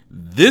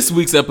This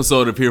week's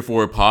episode of Here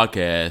For It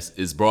Podcast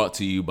is brought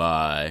to you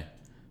by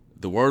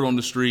the word on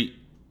the street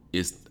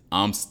is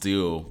I'm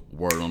still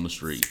word on the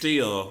street.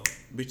 Still,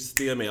 bitch,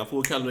 still, man. A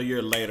full calendar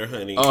year later,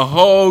 honey. A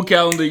whole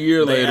calendar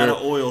year they later. Out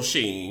of oil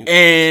sheen.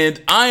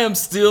 And I am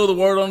still the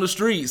word on the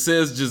street,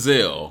 says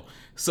Giselle.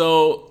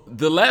 So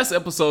the last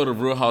episode of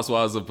Real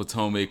Housewives of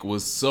Potomac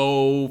was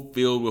so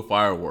filled with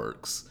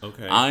fireworks.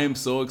 Okay. I am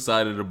so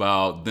excited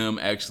about them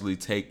actually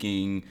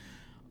taking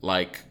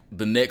like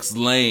the next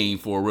lane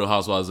for Real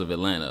Housewives of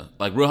Atlanta.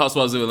 Like Real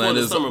Housewives of Atlanta For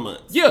the is summer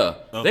months. Yeah.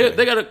 Okay.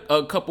 They got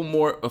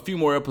a few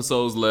more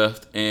episodes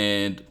left,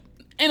 and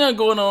ain't nothing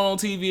going on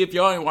TV. If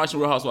y'all ain't watching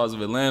Real Housewives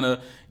of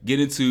Atlanta, get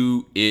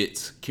into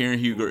it. Karen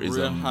Huger is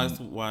Real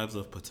Housewives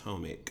of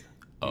Potomac.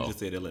 You just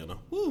said Atlanta.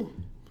 Woo.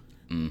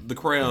 The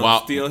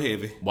crown still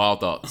heavy. Wild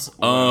thoughts.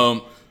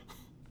 So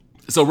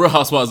Real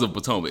Housewives of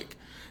Potomac,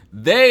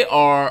 they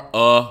are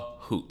a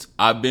hoot.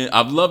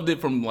 I've loved it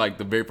from like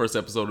the very first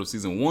episode of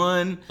season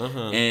 1,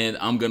 and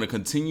I'm gonna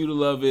continue to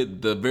love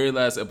it. The very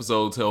last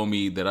episode told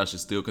me that I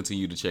should still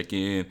continue to check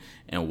in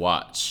and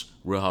watch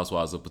Real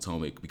Housewives of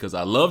Potomac because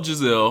I love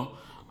Giselle.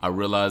 I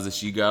realized that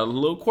she got a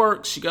little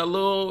quirk. She's a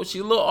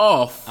little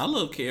off. I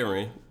love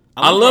Karen.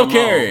 I love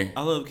Karen.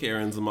 I love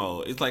Karen's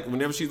mole. It's like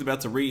whenever she's about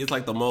to read, it's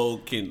like the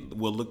mole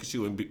will look at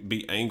you and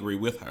be angry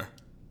with her.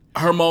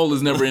 Her mole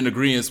is never in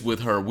agreement with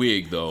her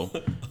wig, though,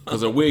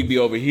 because her wig be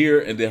over here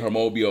and then her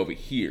mole be over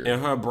here.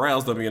 And her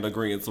brows don't be in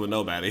agreement with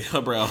nobody.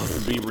 Her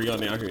brows be real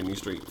out here in these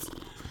streets.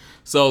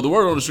 So the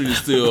word on the street is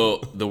still,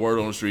 the word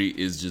on the street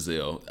is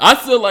Giselle. I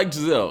still like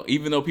Giselle,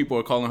 even though people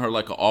are calling her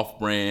like an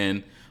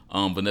off-brand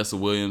Vanessa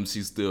Williams.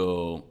 She's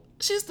still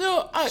cute. She's still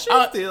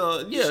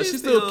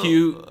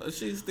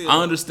cute.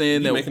 I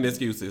understand that making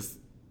excuses.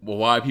 Well,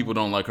 why people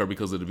don't like her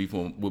because of the beef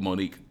with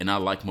Monique, and I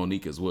like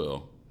Monique as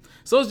well.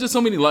 So it's just so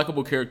many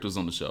likable characters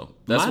on the show.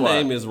 That's My why.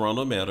 name is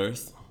Ronald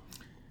Matters.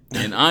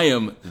 And I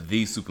am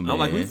the Superman. I'm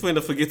like, we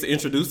finna forget to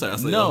introduce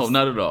ourselves. No,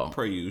 not at all.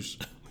 Per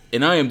usual.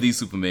 And I am the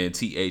Superman,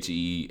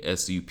 TheSupaman.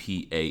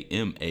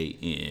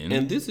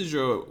 And this is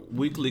your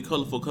weekly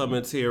colorful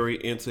commentary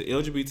into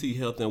LGBT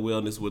health and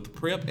wellness with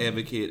PrEP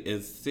advocate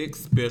and sex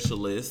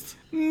specialist.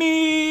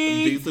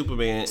 Me. The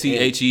Superman.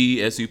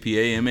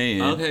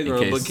 TheSupaman. Okay,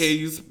 girl, but can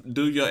you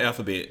do your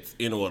alphabets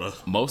in order?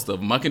 Most of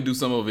them. I can do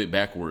some of it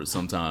backwards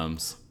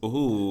sometimes.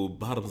 Ooh,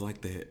 bottoms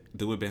like that.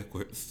 Do it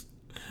backwards.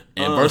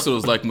 And versatile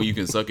is like when you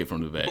can suck it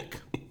from the back.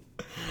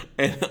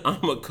 And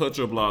I'm a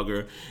culture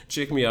blogger.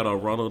 Check me out on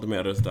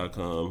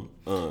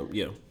ronaldmatters.com.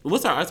 Yeah.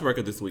 What's our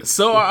icebreaker this week?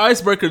 So our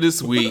icebreaker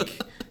this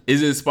week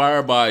is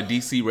inspired by a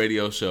DC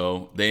radio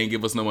show. They ain't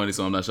give us no money,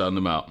 so I'm not shouting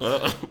them out.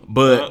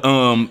 But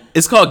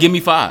it's called Give Me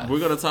 5. We're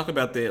going to talk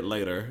about that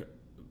later.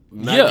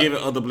 Not giving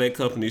other black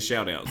companies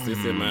shout outs. This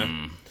am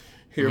I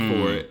here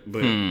for it.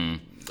 But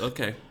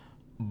okay.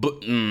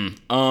 But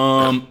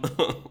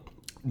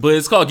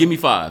it's called Give Me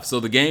 5. So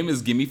the game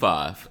is Give Me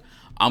 5.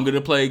 I'm going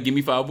to play Give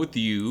Me 5 with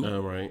you. All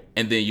right.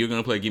 And then you're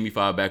going to play Give Me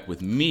 5 back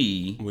with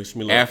me. Wish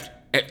me luck.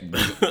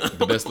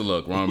 The best of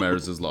luck. Ronald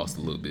Matters has lost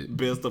a little bit.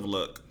 Best of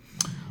luck.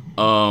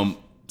 So I'm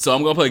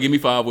going to play Give Me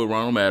 5 with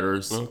Ronald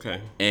Matters.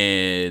 Okay.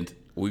 And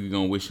we're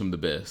going to wish him the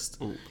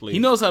best. Ooh, please. He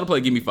knows how to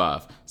play Give Me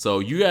 5. So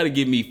you got to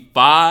give me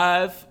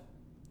 5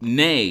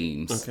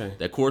 names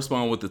that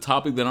correspond with the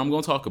topic that I'm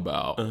going to talk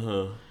about.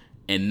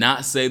 And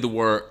not say the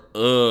word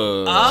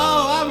Oh,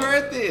 I've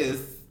heard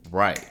this.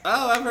 Right.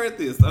 Oh, I've heard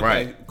this. Okay,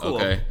 right. Cool.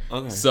 Okay.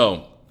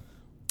 So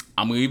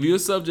I'm gonna give you a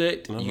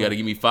subject. You got to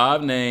give me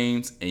 5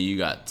 names, and you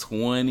got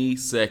 20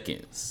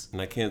 seconds.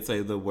 And I can't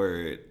say the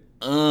word.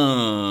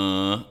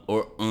 Or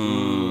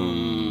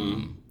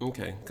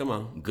Okay, come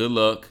on. Good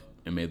luck,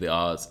 and may the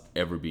odds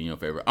ever be in your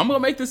favor. I'm gonna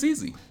make this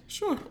easy.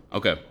 Sure.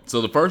 Okay.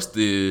 So the first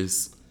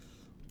is,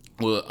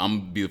 well, I'm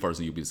gonna be the first,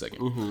 and you'll be the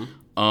second.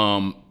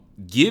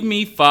 Give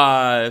me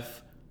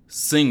 5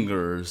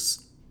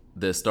 singers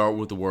that start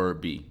with the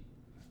word B.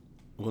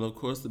 Well, of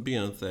course, the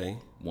Beyonce.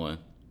 1.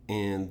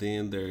 And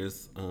then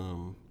there's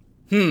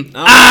He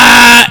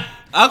said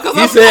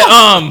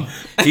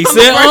He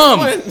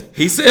said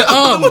He said The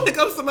only one that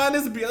comes to mind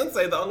is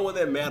Beyonce, the only one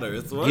that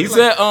matters. He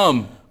said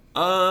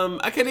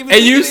I can't even.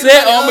 And you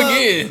said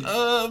again.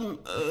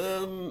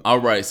 All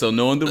right. So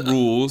knowing the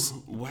rules,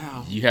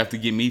 wow. You have to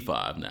give me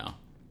 5 now.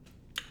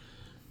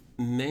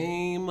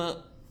 Name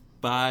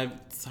 5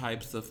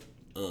 types of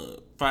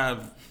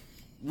 5.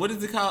 What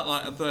is it called?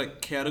 Like the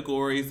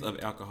categories of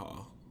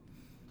alcohol.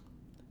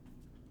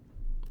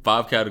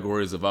 5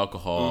 categories of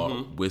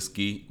alcohol: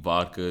 whiskey,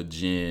 vodka,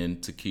 gin,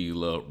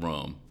 tequila,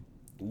 rum.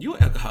 You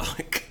an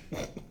alcoholic?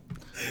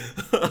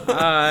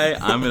 Hi,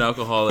 I'm an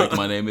alcoholic.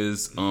 My name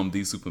is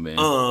the Superman.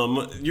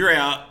 You're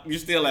out. You're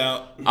still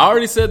out. I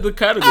already said the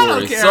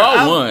categories, so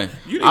I won.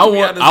 You need to be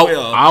out as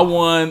well. I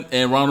won,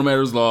 and Ronald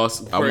Matters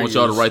lost. I want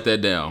y'all to write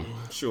that down.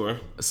 Sure.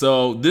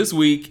 So this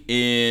week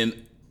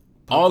in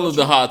all of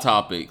the hot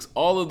topics,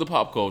 all of the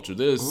pop culture,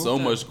 there's so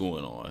much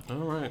going on. All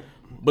right.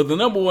 But the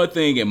number one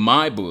thing in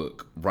my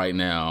book right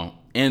now,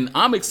 and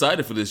I'm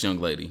excited for this young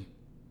lady.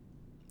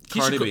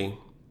 Cardi B.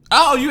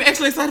 Oh, you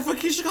actually excited for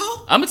Keisha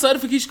Cole? I'm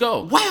excited for Keisha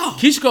Cole. Wow.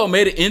 Keisha Cole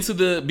made it into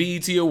the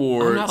BET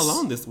Awards. I'm not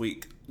alone this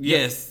week.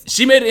 Yes.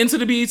 She made it into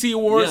the BET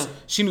Awards. Yeah.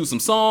 She knew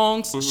some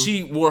songs.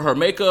 She wore her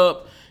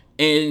makeup.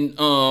 And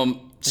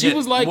she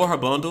was like... Wore her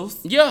bundles.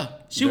 Yeah.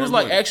 She was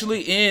like Very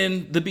actually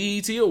in the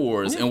BET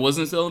Awards and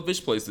wasn't selling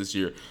fish plates this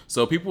year.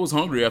 So people was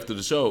hungry after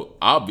the show,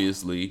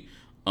 obviously.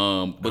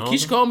 But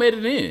Keisha Cole made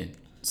it in.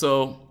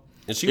 So...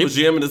 And she was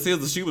jamming the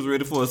scissors. She was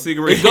ready for a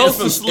cigarette.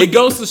 It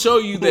goes to show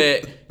you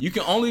that you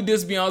can only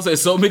diss Beyonce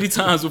so many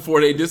times before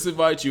they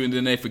disinvite you, and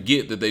then they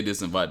forget that they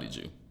disinvited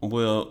you.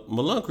 Well,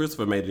 Malone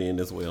Christopher made it in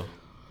as well.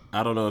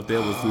 I don't know if that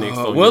was next.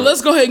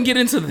 Let's go ahead and get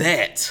into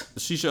that.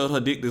 She showed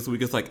her dick this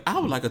week. It's like, I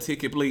would like a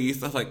ticket,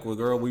 please. I was like, well,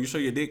 girl, will you show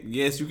your dick?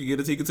 Yes, you can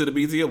get a ticket to the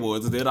BET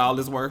Awards. Is that all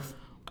it's worth?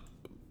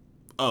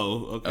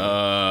 Oh, okay.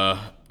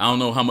 I don't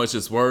know how much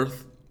it's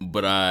worth,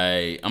 but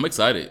I'm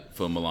excited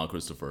for Malone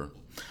Christopher.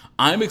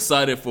 I'm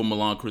excited for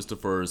Malone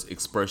Christopher's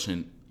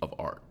expression of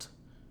art.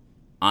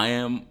 I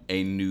am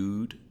a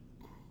nude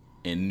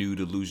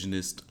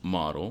illusionist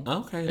model.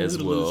 Okay, as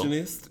nude well.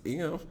 illusionist.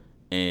 Yeah.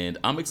 And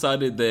I'm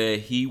excited that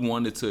he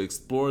wanted to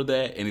explore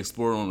that and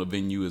explore it on a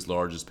venue as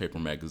large as Paper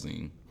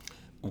Magazine.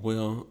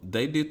 Well,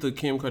 they did the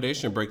Kim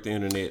Kardashian Break the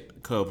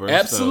Internet cover.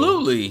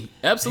 Absolutely. So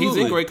Absolutely.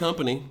 He's in great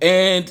company.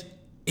 And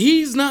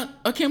he's not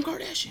a Kim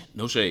Kardashian.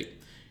 No shade.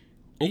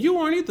 And you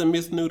weren't either,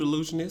 Miss Nude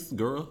Illusionist,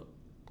 girl.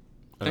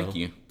 Thank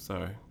you.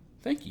 Sorry.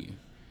 Thank you.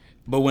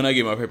 But when I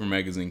get my Paper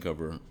Magazine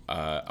cover,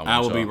 I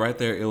will be right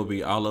there. It will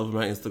be all over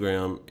my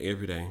Instagram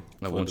every day.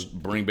 I want to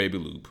bring baby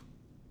lube.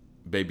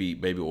 Baby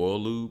oil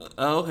lube.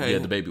 Oh, okay. Yeah,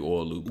 the baby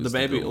oil lube. The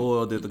baby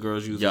oil that the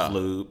girls use as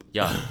lube.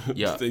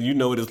 Yeah. So you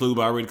know it is lube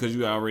already because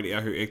you already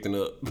out here acting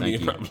up,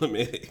 being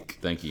problematic.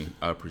 Thank you.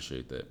 I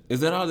appreciate that. Is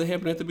that all that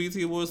happened at the BET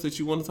Awards that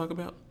you want to talk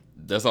about?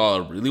 That's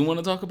all I really want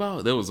to talk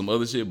about. There was some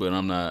other shit, but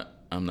I'm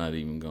not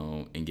even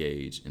gonna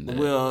engage in that.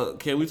 Well,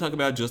 can we talk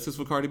about justice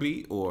for Cardi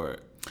B or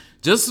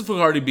justice for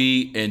Cardi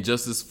B and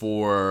justice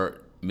for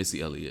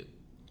Missy Elliott?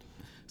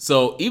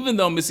 So even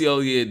though Missy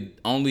Elliott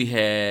only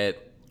had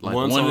like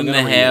one and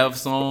a half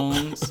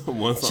songs,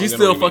 she's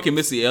still fucking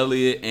Missy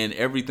Elliott, and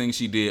everything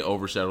she did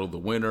overshadowed the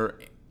winner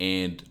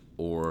and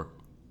or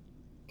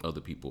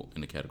other people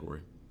in the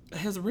category.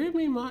 Has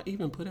Remy Ma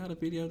even put out a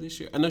video this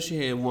year? I know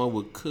she had one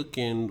with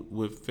Cooking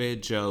with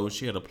Fat Joe.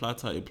 She had a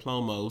Plata y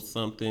Plomo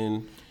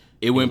something.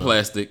 It went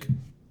plastic.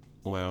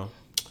 Wow.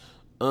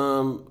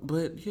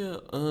 But yeah,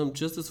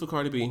 justice for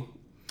Cardi B.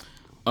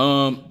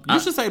 You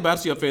should say bye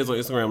to your fans on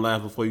Instagram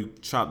Live before you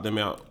chop them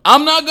out.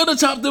 I'm not gonna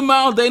chop them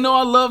out. They know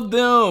I love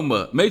them.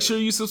 Make sure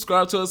you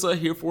subscribe to us at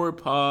Here For It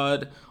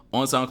Pod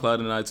on SoundCloud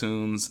and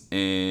iTunes,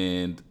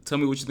 and tell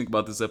me what you think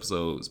about this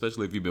episode,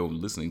 especially if you've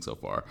been listening so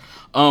far.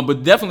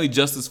 But definitely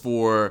justice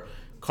for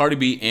Cardi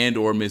B and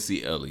or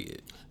Missy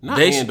Elliott. Not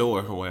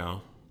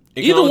wow.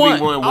 It either can only one.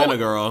 Be one winner,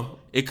 girl.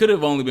 It could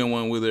have only been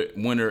one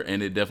winner,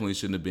 and it definitely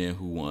shouldn't have been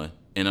who won.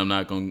 And I'm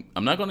not going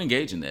to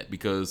engage in that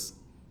because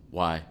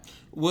why?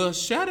 Well,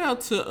 shout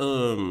out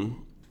to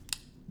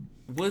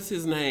what's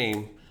his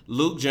name,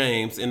 Luke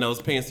James, and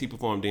those pants he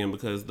performed in,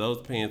 because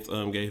those pants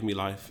gave me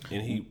life,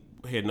 and he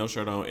had no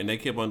shirt on, and they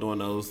kept on doing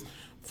those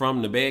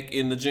from the back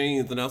in the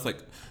jeans, and I was like,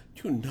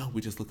 we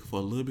just looking for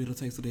a little bit of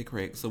taste of that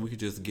crack so we could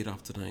just get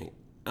off tonight.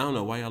 I don't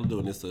know why y'all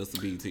doing this to us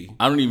at BET.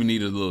 I don't even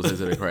need a little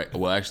taste of the crack.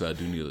 Well, actually, I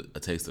do need a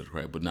taste of the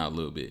crack, but not a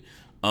little bit.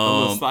 A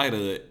little side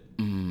of it.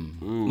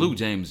 Luke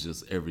James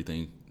is just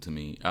everything to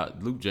me.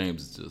 Luke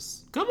James is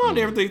just... Come on,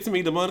 everything to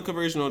me. The Monica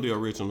version or the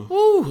original?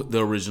 Woo,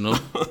 the original.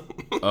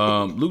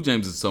 Luke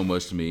James is so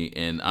much to me,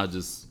 and I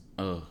just...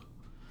 the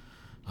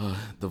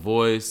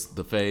voice,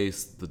 the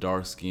face, the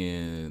dark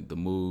skin, the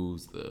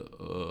moves,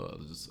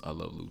 I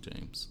love Luke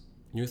James.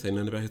 You didn't say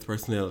nothing about his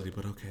personality,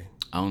 but okay.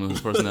 I don't know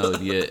his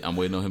personality yet. I'm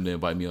waiting on him to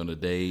invite me on a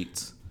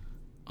date,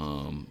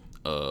 a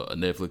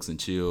Netflix and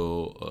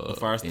chill, a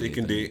fire stick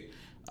and dick.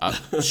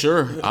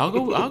 Sure, I'll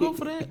go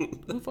for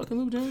that. Fucking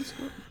Luke James.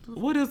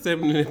 What else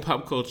happening in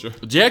pop culture?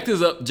 Jacked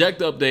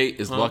Update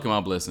is blocking my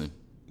blessing.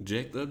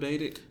 Jacked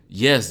updated?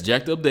 Yes,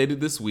 Jacked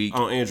updated this week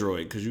on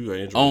Android, because you got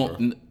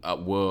Android.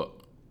 Well,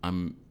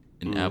 I'm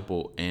an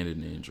Apple and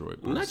an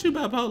Android person. Not you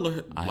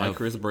bipolar. I like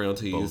Chris Brown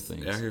teased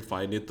things. Out here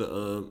fighting at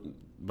the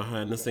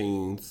behind the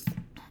scenes.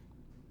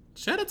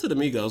 Shout out to the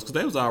Migos, because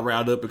they was all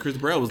riled up, and Chris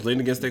Brown was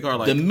leaning against their car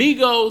like... The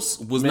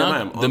Migos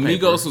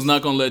was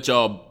not gonna let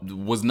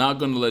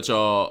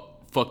y'all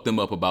fuck them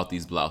up about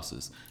these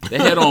blouses. They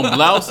had on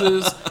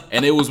blouses,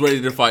 and they was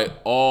ready to fight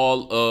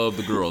all of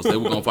the girls. They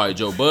were gonna fight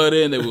Joe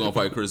Budden, they were gonna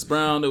fight Chris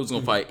Brown, they was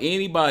gonna fight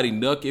anybody,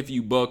 Nuck If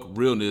You Buck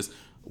realness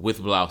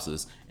with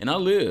blouses. And I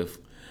live.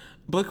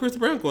 But Chris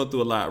Brown going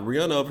through a lot.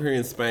 Rihanna over here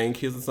in Spain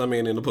kissing some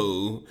man in the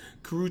pool.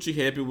 Karrueche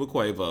happy with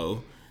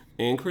Quavo.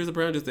 And Chris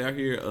Brown just out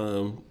here,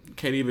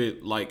 can't even,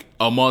 like...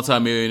 A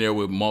multi-millionaire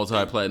with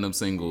multi-platinum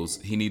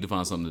singles. He need to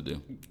find something to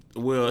do.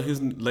 Well,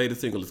 his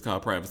latest single is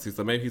called Privacy,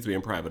 so maybe he's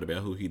being private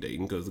about who he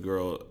dating, because the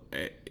girl,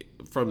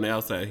 from the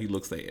outside, he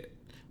looks sad.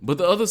 But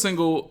the other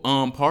single,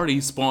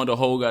 Party, spawned a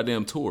whole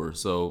goddamn tour,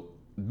 so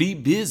be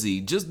busy.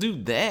 Just do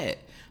that.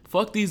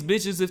 fuck these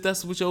bitches if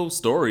that's what your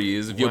story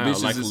is. If your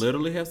bitches like is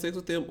literally have sex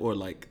with them, or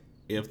like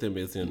if them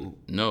is in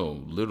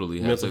no, literally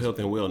have mental sex health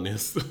and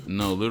wellness.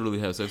 No, literally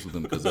have sex with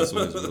him because that's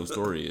what his real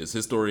story is.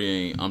 His story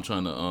ain't I'm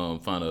trying to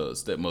find a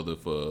stepmother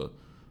for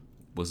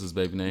what's his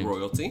baby name?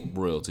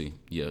 Royalty.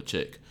 Yeah,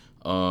 check.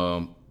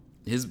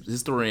 His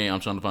story ain't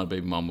I'm trying to find a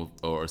baby mama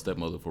or a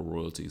stepmother for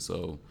royalty.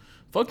 So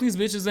fuck these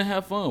bitches and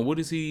have fun. What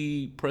is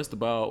he pressed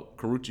about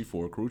Karrueche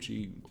for?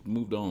 Karrueche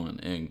moved on,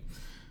 and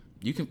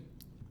you can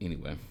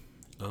anyway.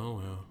 Oh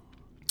well.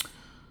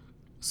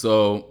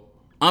 So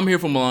I'm here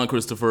for Milan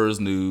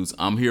Christopher's news.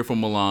 I'm here for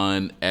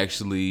Milan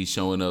actually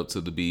showing up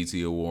to the BET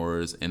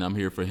Awards, and I'm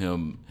here for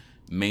him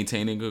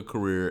maintaining a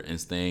career and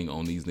staying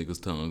on these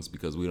niggas' tongues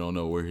because we don't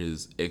know where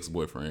his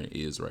ex-boyfriend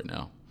is right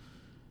now.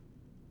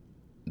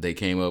 They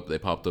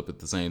popped up at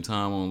the same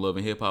time on Love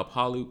and Hip Hop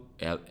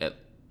at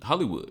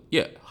Hollywood.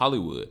 Yeah,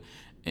 Hollywood.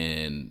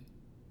 And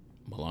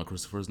Milan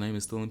Christopher's name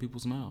is still in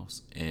people's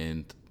mouths,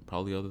 and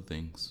probably other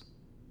things.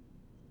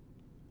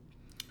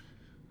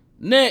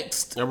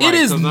 Next, Right, it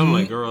is. I'm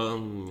like, girl,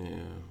 yeah.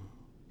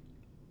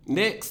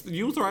 Next,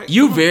 you was right.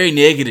 You very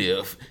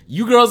negative.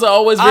 You girls are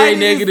always very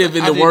negative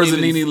in the words of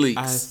Nene Leakes.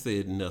 I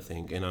said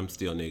nothing, and I'm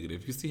still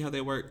negative. You see how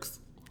that works?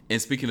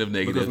 And speaking of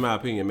negative, because my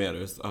opinion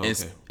matters. Oh, okay.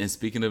 And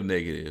speaking of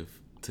negative,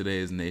 today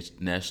is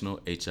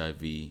National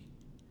HIV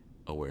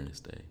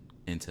Awareness Day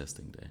and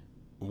Testing Day.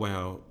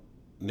 Wow,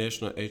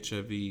 National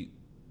HIV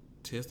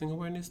Testing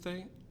Awareness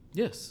Day.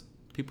 Yes.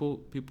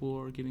 People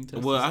are getting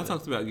tested. Well, I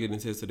talked about getting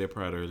tested at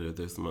Pride earlier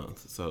this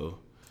month, so.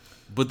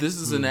 But this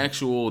is an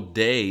actual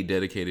day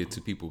dedicated to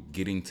people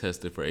getting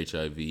tested for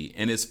HIV,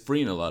 and it's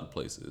free in a lot of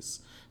places.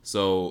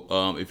 So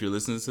if you're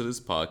listening to this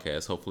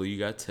podcast, hopefully you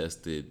got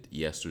tested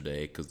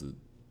yesterday, because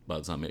by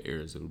the time it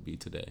airs, it'll be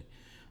today.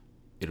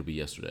 It'll be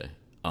yesterday.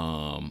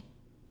 And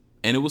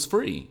it was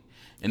free.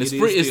 And it's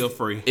free. It's still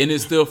free. And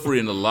it's still free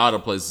in a lot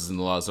of places, in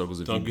a lot of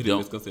circles. Don't get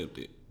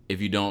misconcepted. If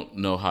you don't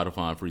know how to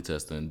find free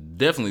testing,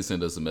 definitely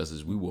send us a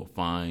message. We will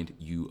find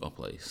you a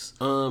place.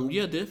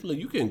 Yeah, definitely.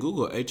 You can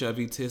Google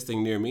HIV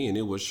testing near me, and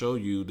it will show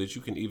you that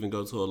you can even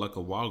go to a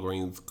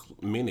Walgreens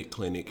minute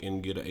clinic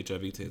and get an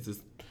HIV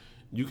test.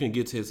 You can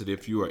get tested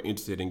if you are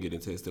interested in getting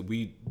tested.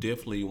 We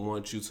definitely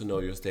want you to know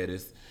your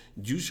status.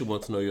 You should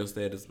want to know your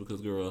status because,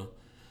 girl,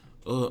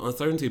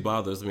 uncertainty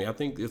bothers me. I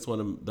think it's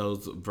one of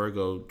those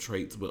Virgo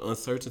traits, but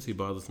uncertainty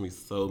bothers me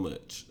so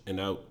much,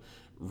 and I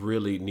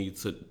really need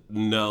to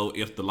know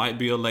if the light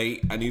bill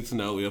late. I need to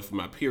know if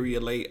my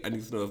period late. I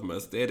need to know if my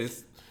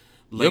status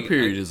late. Your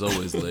period is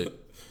always late.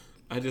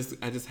 I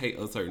just hate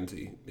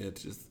uncertainty.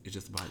 It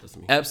just bothers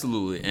me.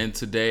 Absolutely. And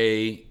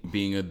today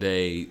being a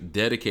day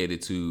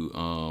dedicated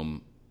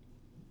to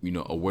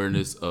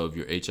awareness of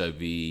your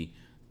HIV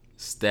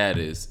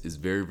status is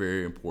very,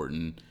 very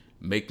important.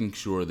 Making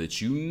sure that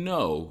you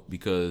know,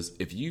 because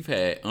if you've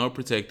had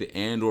unprotected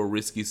and or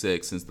risky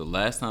sex since the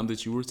last time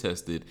that you were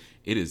tested,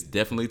 it is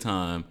definitely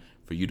time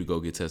for you to go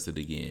get tested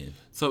again.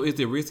 So is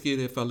it risky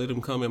if I let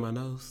him come in my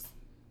nose?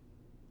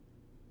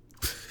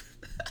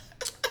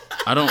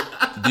 I don't.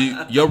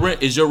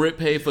 Is your rent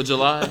paid for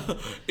July?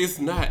 It's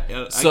not.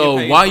 So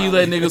why you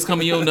let niggas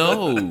come in your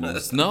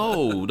nose?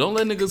 No, don't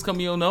let niggas come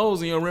in your nose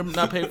and your rent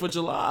not paid for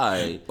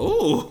July.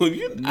 Oh,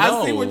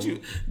 I see what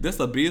you. That's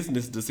a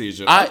business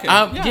decision. Yeah.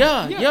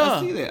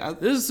 I see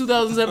that. This is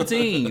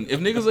 2017. If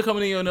niggas are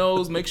coming in your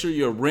nose, make sure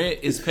your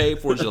rent is paid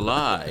for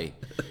July.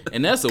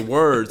 And that's a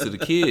word to the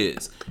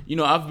kids.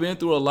 I've been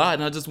through a lot,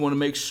 and I just want to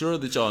make sure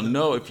that y'all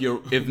know if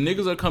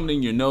niggas are coming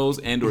in your nose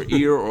and or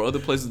ear or other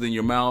places than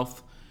your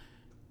mouth,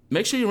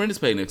 make sure your rent is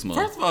paid next month.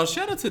 First of all,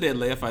 shout out to that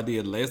laugh I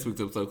did last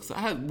week's episode.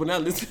 Because when I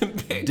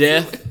listened back,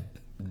 death.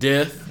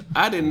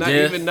 I did not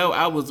even know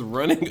I was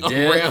running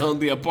around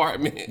the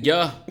apartment.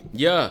 Yeah.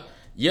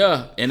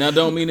 And I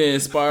don't mean to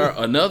inspire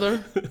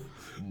another,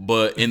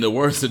 but in the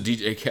words of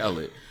DJ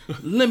Khaled,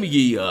 let me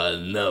give you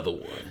another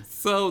one.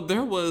 So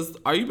there was.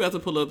 Are you about to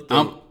pull up?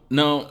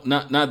 No,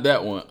 not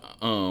that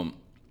one.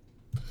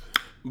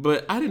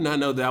 But I did not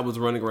know that I was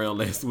running around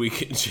last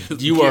week and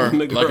just you were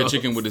like a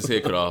chicken with his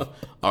head cut off.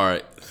 All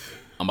right,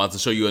 I'm about to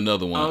show you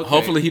another one. Okay.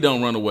 Hopefully he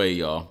don't run away,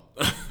 y'all.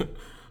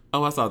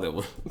 Oh, I saw that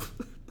one.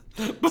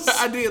 But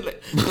I did,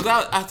 because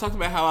I talked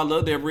about how I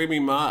love that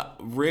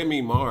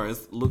Remy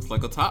Mars looks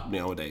like a top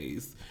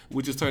nowadays,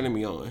 which is turning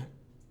me on.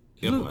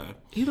 He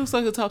looks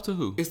like a top to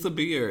who? It's the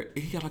beard.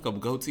 He got like a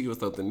goatee or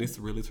something. It's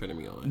really turning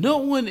me on. No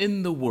one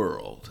in the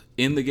world,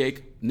 in the gay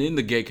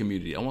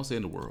community, I won't say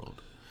in the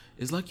world,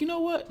 is like, you know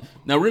what?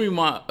 Now Remy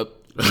Ma.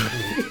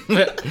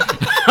 The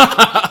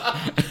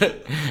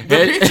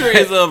picture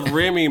is of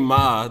Remy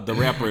Ma, the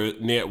rapper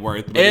net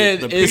worth,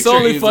 and it's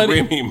only funny.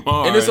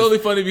 And it's only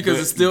funny because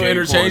it's still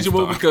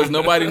interchangeable because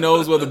nobody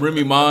knows whether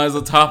Remy Ma is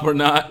a top or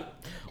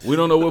not. We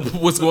don't know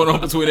what's going on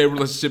between their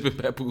relationship and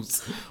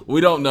Papoose. We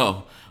don't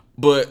know.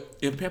 But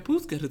if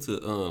Papoose got into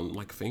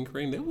like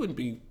fingering, that wouldn't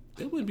be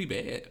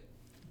bad.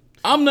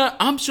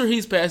 I'm sure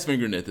he's past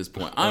fingering at this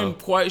point. I'm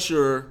quite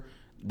sure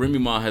Remy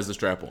Ma has a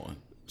strap on.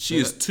 She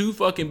is too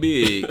fucking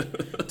big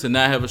to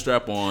not have a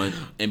strap on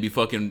and be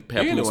fucking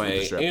papoose with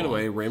a strap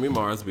on. Remy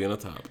Mars being a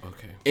top.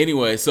 Okay.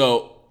 Anyway,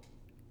 so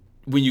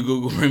when you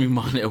Google Remy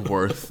Ma net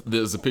worth,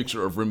 there's a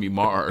picture of Remy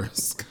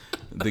Mars,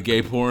 the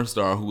gay porn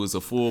star who is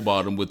a full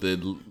bottom with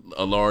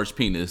a large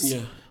penis.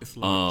 Yeah, it's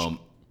large.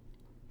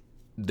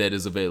 That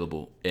is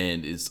available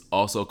and is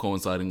also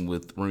coinciding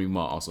with Remy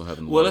Ma also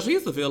having. Well, if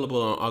he's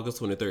available on August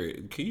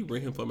 23rd, can you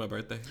bring him for my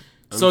birthday?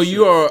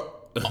 You are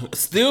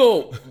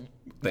still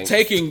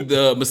taking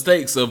the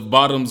mistakes of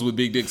bottoms with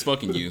big dicks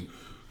fucking you.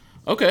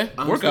 Okay,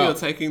 I'm still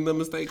taking the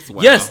mistakes.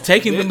 Wow. Yes,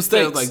 taking the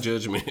mistakes. Sounds like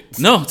judgment.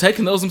 No,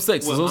 taking those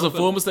mistakes. Those are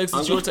full mistakes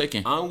that you're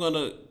taking. I'm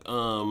gonna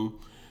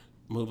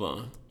move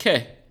on.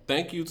 Okay.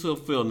 Thank you to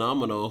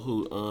Phenomenal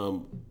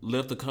who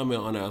left a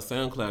comment on our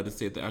SoundCloud and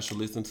said that I should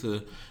listen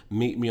to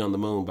 "Meet Me on the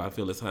Moon" by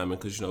Phyllis Hyman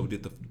because we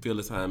did the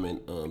Phyllis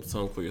Hyman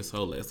 "Song for Your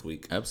Soul" last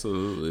week.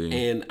 Absolutely.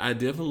 And I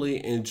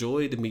definitely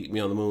enjoyed "Meet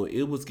Me on the Moon."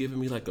 It was giving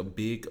me like a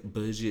big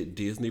budget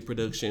Disney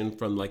production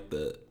from like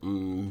the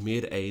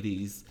mid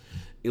 '80s.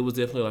 It was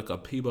definitely like a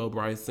Peabo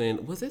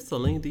Bryson. Was it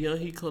Celine Dion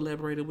he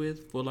collaborated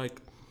with for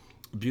like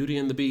Beauty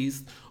and the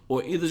Beast,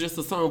 or either just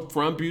a song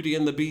from Beauty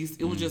and the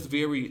Beast? It was just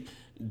very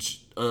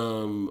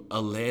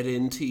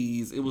Aladdin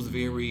tease. It was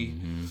very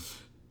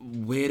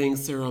wedding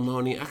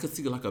ceremony. I could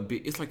see like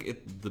it's like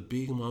the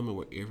big moment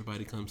where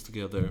everybody comes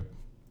together.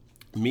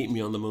 "Meet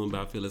Me on the Moon"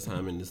 by Phyllis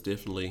Hyman is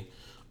definitely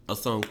a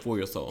song for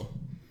your soul.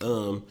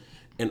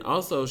 And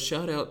also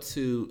shout out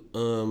to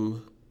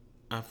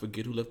I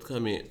forget who left the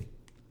comment.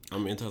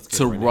 I'm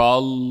intoxicated.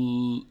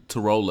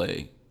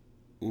 Tarole.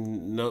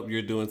 Nope,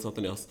 you're doing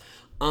something else.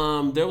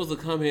 There was a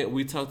comment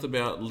we talked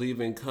about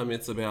leaving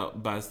comments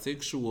about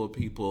bisexual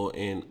people,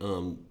 and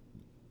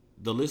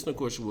the listener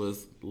question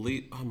was, oh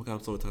my god,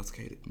 I'm so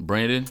intoxicated.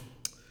 Brandon,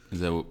 is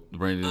that what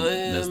Brandon?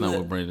 That's not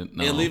what Brandon.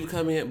 No. And leave a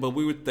comment, but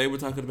they were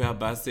talking about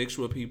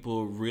bisexual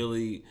people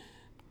really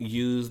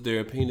use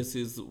their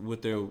penises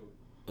with their.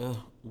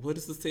 What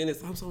is the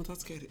sentence? I'm so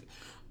intoxicated.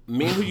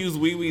 Men who use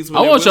wee-wees.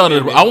 I want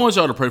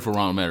y'all to pray for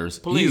Ron Matters.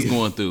 Please. He's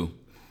going through.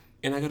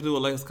 And I got to do a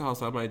last call,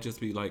 so I might just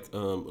be like,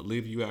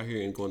 leave you out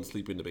here and going to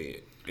sleep in the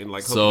bed. And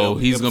like, so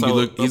he's gonna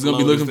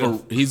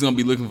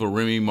be looking for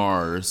Remy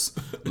Mars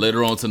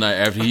later on tonight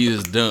after he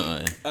is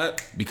done,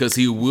 because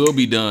he will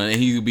be done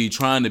and he will be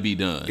trying to be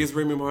done. Is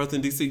Remy Mars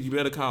in DC? You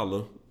better call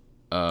him.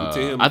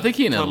 I think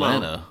he's in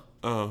Atlanta.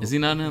 Is he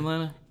not in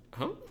Atlanta? I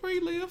don't know where he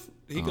live.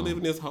 He can live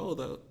in this hole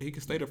though. He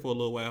can stay there for a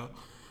little while.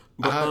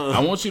 But, I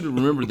want you to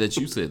remember that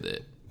you said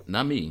that,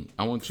 not me.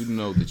 I want you to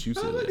know that you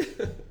said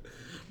that.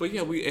 But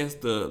yeah, we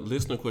asked the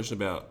listener question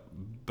about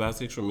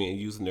bisexual men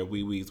using their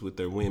wee-wees with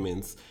their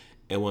women's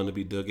and want to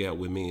be dug out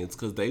with men's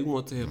because they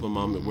want to have a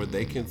moment where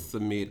they can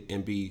submit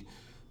and be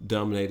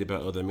dominated by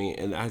other men.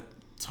 And I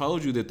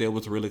told you that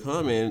was really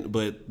common,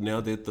 but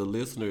now that the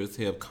listeners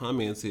have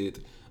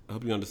commented, I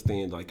hope you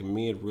understand, like,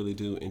 men really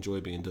do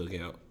enjoy being dug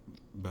out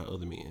by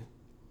other men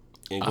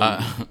and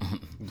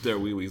their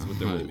wee-wees with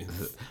their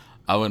women's.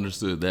 I've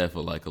understood that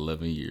for like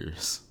 11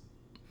 years.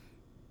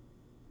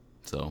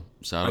 So,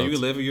 shout out. Are you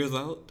 11 years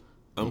old?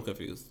 I'm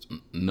confused.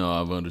 No,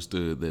 I've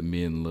understood that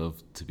men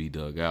love to be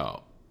dug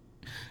out.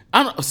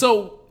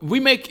 So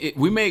we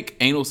make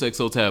anal sex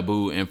so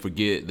taboo and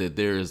forget that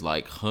there is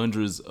like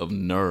hundreds of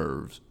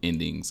nerve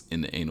endings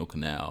in the anal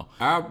canal.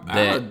 Our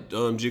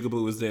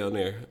jigaboo is down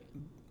there.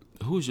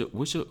 Who's the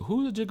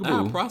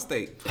jigaboo?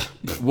 Prostate.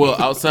 Well,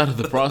 outside of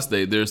the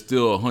prostate, there's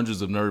still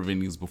hundreds of nerve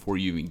endings before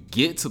you even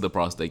get to the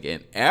prostate,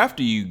 and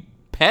after you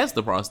pass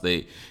the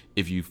prostate,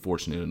 if you're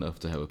fortunate enough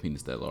to have a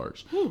penis that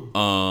large,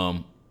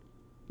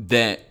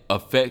 that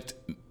affect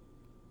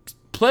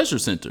pleasure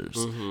centers.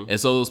 And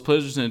so those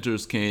pleasure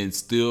centers can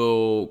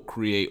still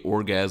create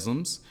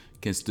orgasms,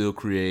 can still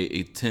create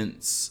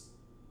intense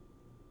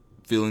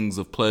feelings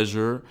of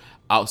pleasure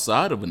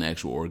outside of an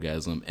actual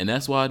orgasm. And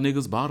that's why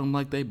niggas bottom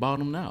like they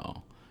bottom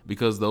now,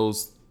 because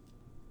those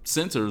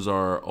centers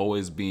are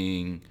always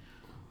being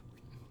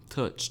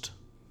touched.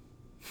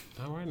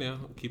 All right, now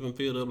keep them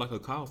filled up like a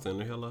call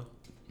center. Hello.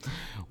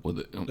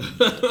 Well,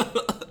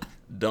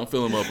 don't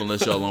fill them up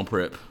unless y'all on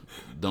prep.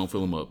 Don't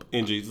fill them up.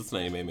 In Jesus'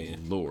 name,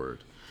 amen.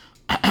 Lord.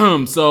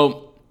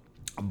 So,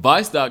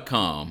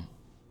 Vice.com,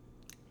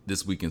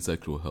 this week in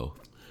sexual health.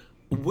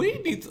 We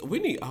need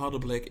all the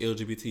black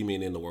LGBT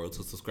men in the world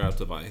to subscribe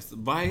to Vice.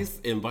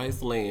 Vice and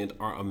Viceland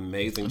are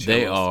amazing channels.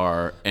 They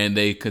are, and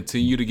they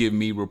continue to give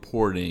me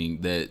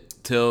reporting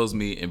that tells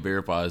me and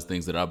verifies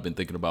things that I've been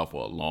thinking about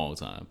for a long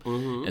time.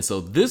 And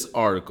so this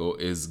article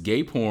is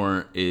gay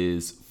porn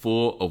is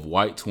full of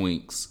white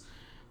twinks,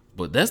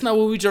 but that's not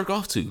what we jerk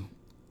off to.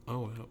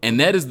 Oh, wow. And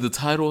that is the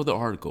title of the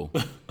article.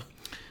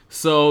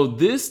 So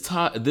this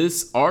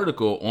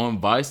article on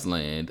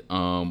Viceland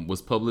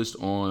was published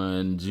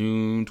on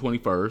June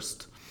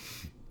 21st.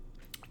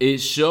 It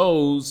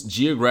shows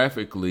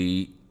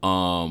geographically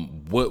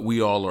what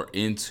we all are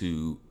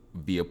into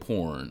via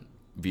porn,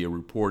 via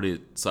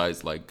reported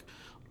sites like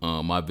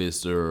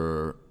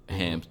MyVista,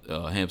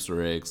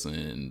 Hamster X,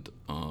 and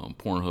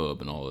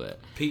Pornhub, and all of that.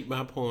 Peep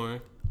My Porn.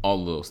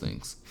 all of those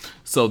things.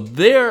 So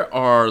there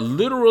are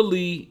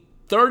literally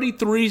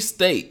 33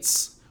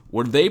 states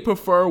where they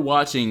prefer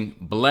watching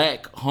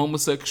black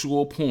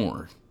homosexual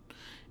porn.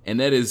 And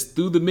that is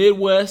through the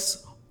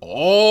Midwest,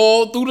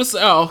 all through the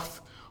South,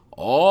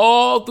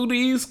 all through the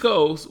East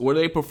Coast, where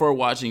they prefer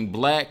watching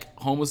black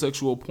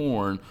homosexual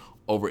porn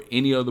over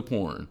any other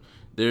porn.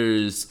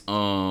 There's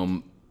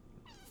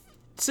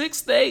 6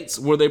 states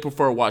where they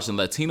prefer watching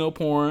Latino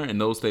porn, and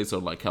those states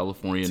are like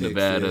California, Texas,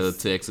 Nevada,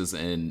 Texas,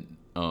 and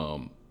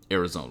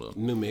Arizona.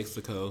 New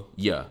Mexico.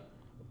 Yeah.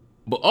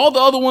 But all the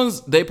other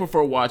ones, they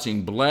prefer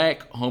watching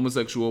black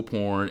homosexual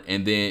porn,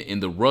 and then in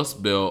the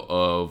Rust Belt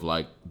of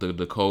like the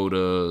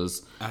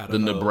Dakotas, the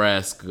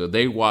Nebraska,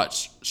 they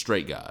watch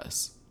straight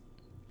guys.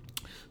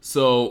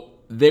 So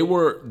they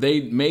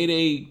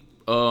made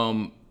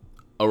a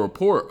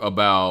report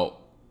about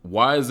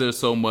why is there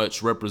so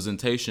much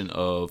representation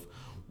of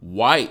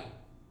white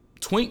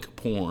twink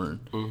porn,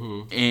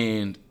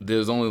 and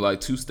there's only like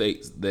 2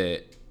 states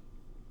that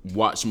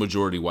watch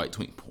majority white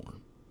twink porn.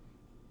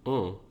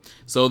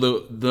 So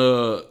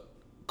the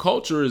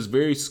culture is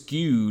very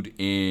skewed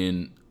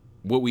in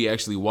what we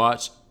actually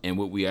watch and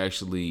what we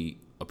actually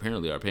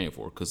apparently are paying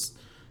for, because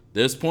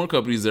there's porn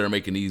companies that are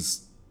making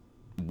these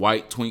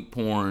white twink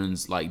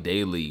porns like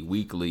daily,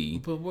 weekly.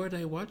 But where are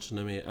they watching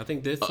them at? I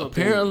think that's something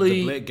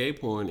apparently the black gay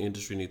porn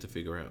industry needs to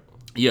figure out.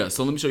 Yeah,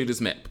 so let me show you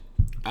this map.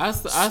 I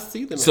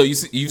see the map. So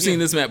you've seen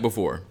this map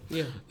before.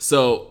 Yeah.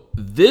 So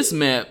this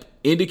map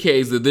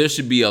indicates that there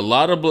should be a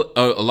lot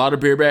of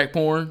bareback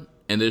porn,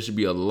 and there should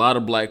be a lot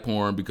of black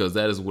porn, because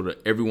that is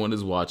what everyone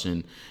is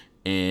watching.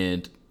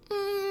 And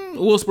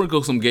we'll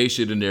sprinkle some gay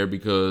shit in there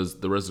because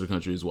the rest of the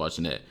country is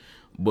watching that.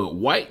 But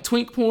white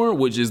twink porn,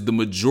 which is the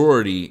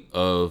majority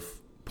of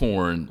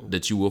porn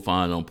that you will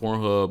find on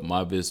Pornhub,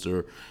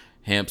 MyVista,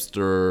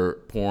 Hamster,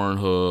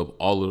 Pornhub,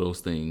 all of those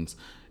things,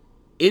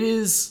 it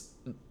is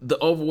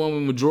the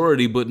overwhelming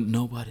majority, but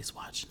nobody's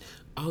watching it.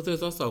 Oh,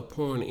 there's also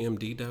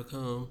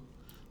pornmd.com.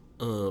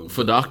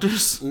 For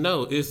doctors?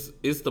 No, it's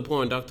the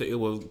porn doctor. It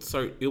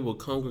will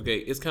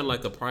congregate. It's kind of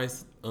like a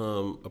price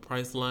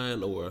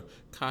line or a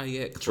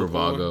kayak.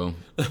 Trivago.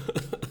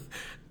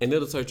 And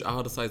it'll search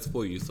all the sites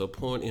for you. So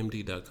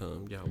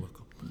pornmd.com. Y'all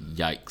welcome.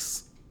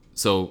 Yikes.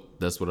 So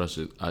that's what I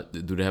should.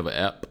 Do they have an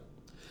app?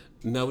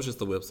 No, it's just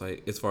the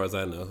website, as far as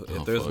I know.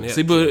 If there's an app,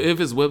 see, but if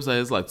it's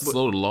website, it's like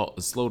slow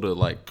to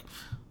like.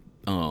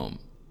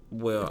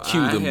 Well,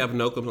 I have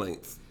no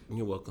complaints.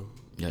 You're welcome.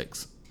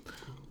 Yikes.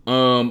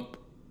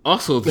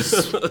 Also,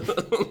 this.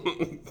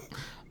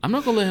 I'm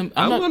not gonna let him.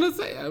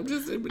 I'm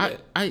just saying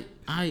that.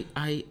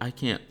 I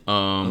can't.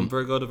 I'm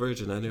Virgo the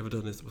Virgin. I've never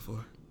done this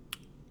before.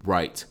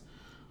 Right.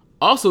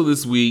 Also,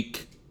 this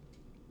week,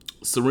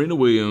 Serena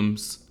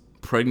Williams,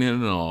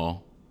 pregnant and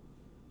all,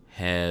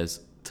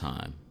 has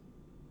time.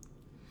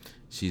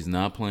 She's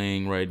not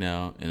playing right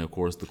now, and of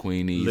course, the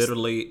Queen needs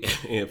literally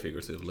and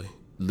figuratively.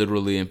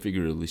 Literally and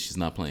figuratively, she's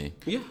not playing.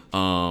 Yeah.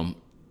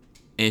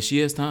 And she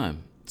has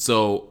time.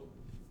 So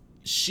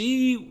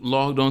she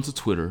logged onto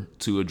Twitter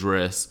to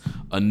address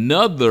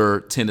another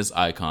tennis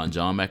icon,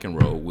 John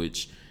McEnroe,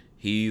 which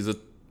he's a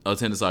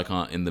tennis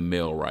icon in the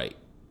male right,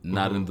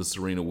 not in the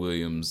Serena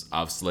Williams,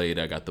 I've slayed,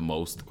 I got the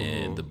most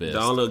and the best.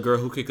 The only girl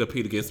who can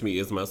compete against me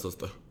is my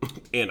sister,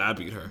 and I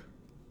beat her.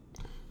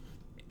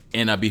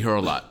 And I beat her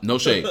a lot. No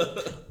shade.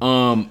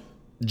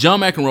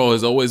 John McEnroe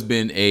has always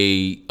been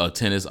a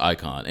tennis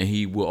icon, and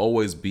he will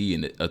always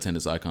be a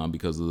tennis icon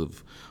because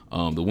of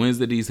the wins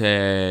that he's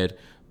had,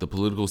 the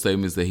political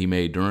statements that he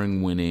made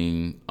during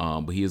winning,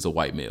 but he is a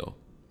white male.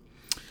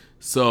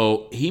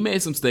 So he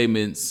made some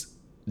statements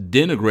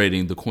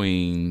denigrating the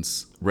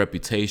Queen's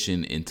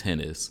reputation in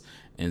tennis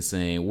and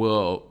saying,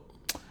 well,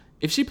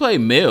 if she played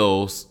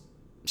males,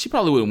 she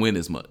probably wouldn't win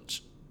as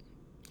much.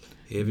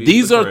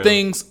 These are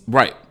things,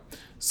 right.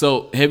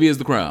 So heavy as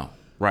the crown.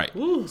 Right.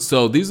 Ooh.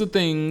 So these are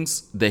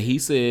things that he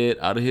said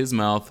out of his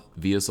mouth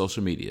via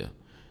social media.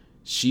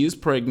 She is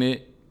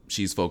pregnant.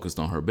 She's focused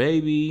on her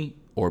baby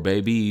or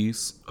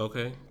babies.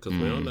 Okay, because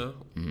we don't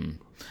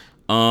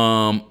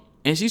know.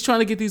 And she's trying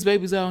to get these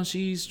babies out, and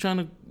she's trying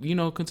to,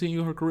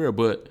 continue her career.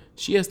 But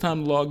she has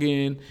time to log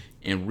in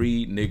and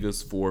read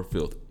niggas for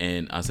filth.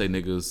 And I say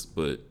niggas,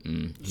 but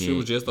she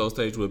was just on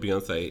stage with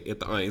Beyonce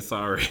at the I Ain't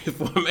Sorry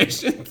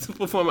formation to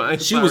perform I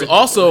Ain't She Sorry was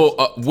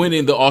also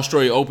winning the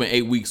Australia Open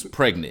 8 weeks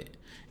pregnant.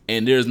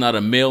 And there's not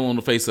a male on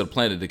the face of the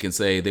planet that can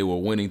say they were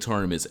winning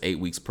tournaments 8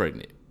 weeks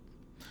pregnant.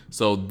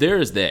 So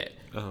there's that.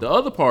 Uh-huh. The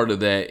other part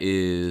of that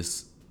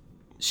is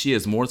she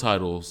has more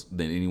titles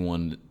than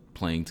anyone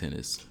playing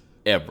tennis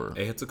ever.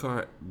 Add to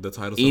cart the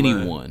titles.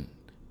 Anyone.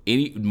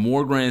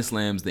 More Grand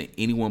Slams than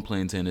anyone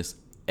playing tennis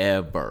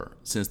ever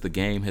since the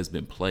game has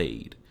been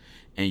played.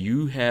 And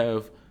you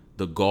have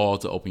the gall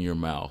to open your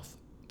mouth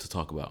to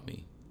talk about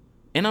me.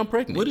 And I'm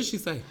pregnant. What did she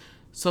say?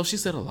 So she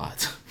said a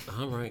lot.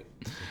 All right.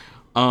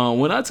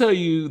 When I tell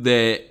you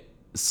that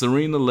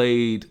Serena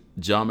laid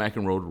John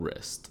McEnroe to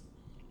rest,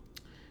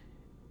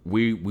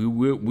 we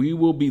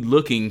will be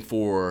looking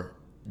for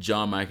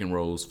John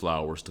McEnroe's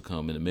flowers to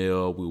come in the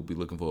mail. We'll be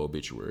looking for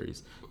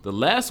obituaries. The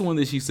last one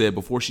that she said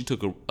before she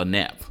took a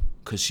nap,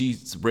 because she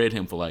read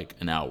him for like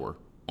an hour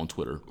on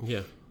Twitter.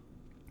 Yeah.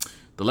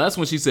 The last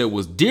one she said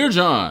was, "Dear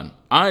John,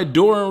 I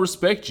adore and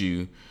respect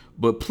you,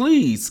 but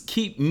please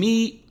keep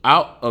me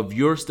out of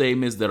your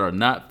statements that are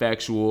not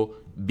factual.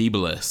 Be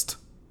blessed."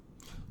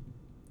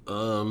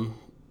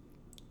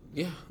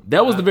 Yeah.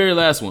 That was the very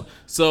last one.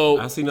 So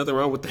I see nothing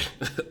wrong with that.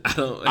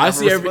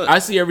 I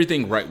see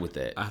everything right with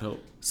that. I don't.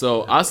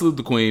 So I salute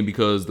the Queen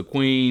because the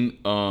Queen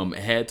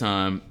had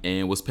time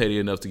and was petty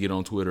enough to get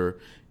on Twitter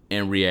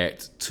and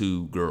react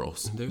to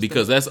girls.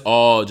 Because that's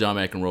all John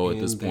McEnroe at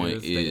this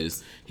point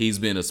is. He's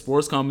been a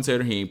sports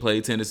commentator. He ain't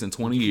played tennis in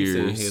 20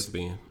 years. Has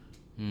been.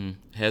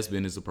 Has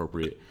been is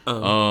appropriate.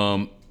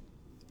 And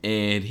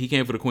he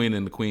came for the Queen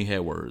and the Queen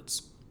had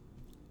words.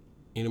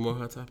 Any more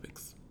hot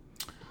topics?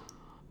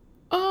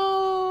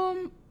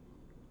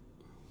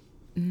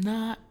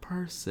 Not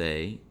per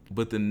se,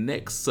 but the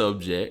next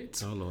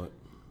subject. Oh Lord.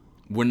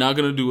 We're not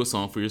going to do a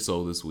song for your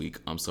soul this week.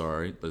 I'm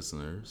sorry,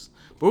 listeners.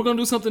 But we're going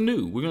to do something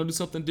new. We're going to do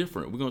something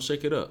different. We're going to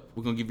shake it up.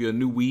 We're going to give you a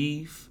new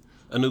weave,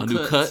 a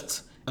new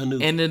cut, and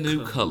a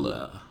new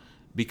color.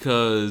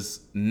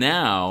 Because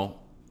now,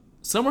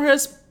 summer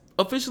has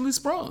officially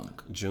sprung.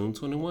 June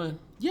 21.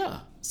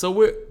 Yeah. So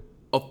we're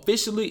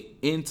officially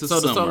into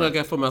summer. So the song I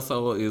got for my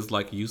soul is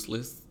like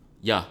useless?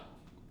 Yeah.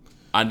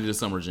 I need a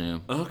summer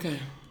jam. Okay.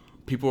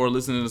 People are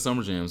listening to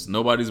summer jams.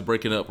 Nobody's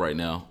breaking up right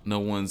now. No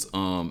one's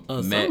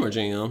summer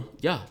jam.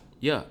 Yeah.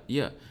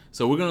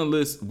 So we're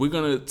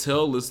gonna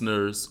tell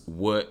listeners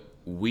what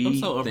we I'm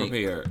so think.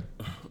 unprepared.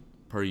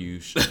 Per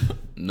usual.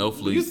 No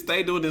fleet. You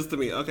stay doing this to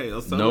me. Okay,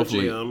 a summer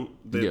jam.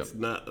 That's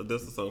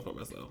a song for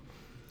myself.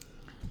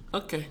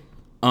 Okay.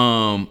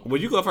 Well,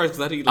 you go first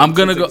because I think I'm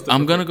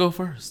gonna go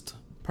first.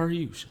 Per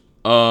usual.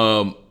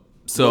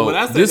 So when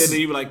I say that,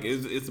 you be like,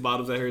 it's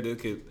bottoms I heard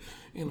this kid.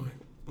 Anyway,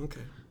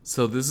 okay.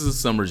 So this is a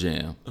summer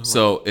jam. Uh-huh.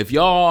 So if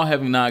y'all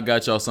have not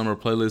got y'all summer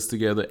playlist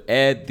together,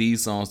 add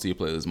these songs to your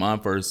playlist. Mine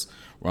first,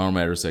 Ronald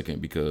Matter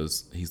second,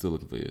 because he's still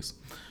looking for this.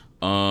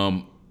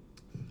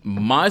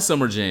 My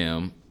summer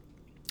jam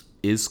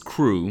is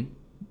Crew.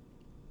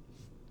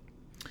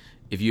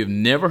 If you have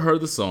never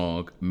heard the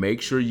song,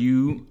 make sure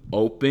you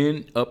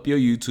open up your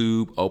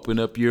YouTube, open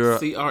up your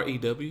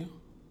CREW.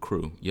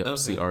 Crew. Yep,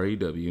 okay.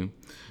 CREW.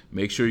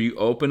 Make sure you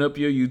open up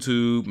your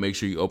YouTube. Make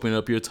sure you open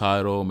up your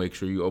Tidal. Make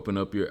sure you open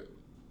up your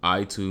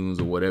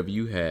iTunes or whatever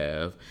you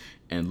have,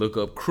 and look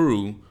up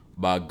Crew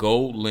by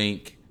Gold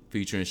Link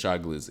featuring Shy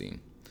Glizzy.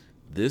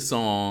 This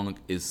song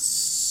is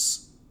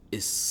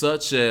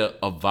such a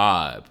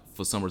vibe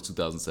for summer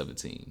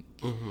 2017.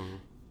 Mm-hmm.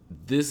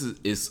 This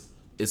is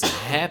it's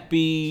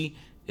happy,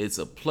 it's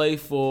a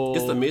playful,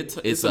 it's a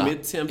mid-tempo. It's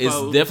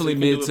definitely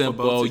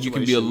mid-tempo. You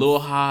can be a little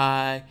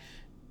high.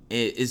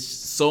 It's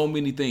so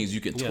many things. You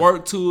can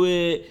twerk to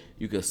it,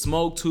 you can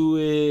smoke to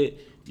it,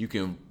 you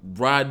can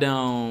ride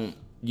down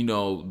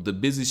the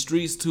busy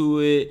streets to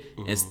it,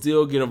 and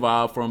still get a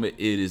vibe from it.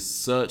 It is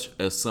such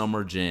a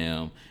summer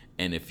jam.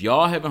 And if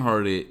y'all haven't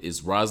heard it,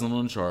 it's rising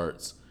on the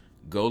charts.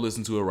 Go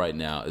listen to it right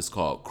now. It's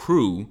called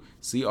Crew,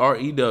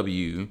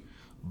 CREW,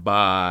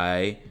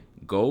 by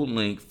Gold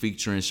Link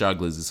featuring Shy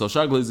Glizzy. So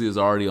Shy Glizzy is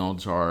already on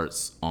the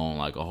charts on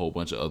like a whole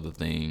bunch of other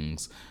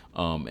things.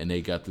 And they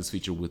got this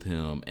feature with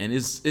him. And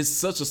it's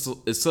such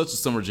a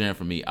summer jam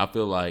for me. I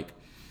feel like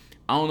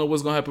I don't know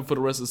what's gonna happen for the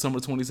rest of summer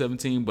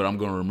 2017, but I'm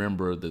gonna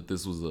remember that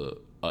this was a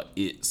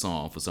it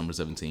song for summer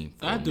 17.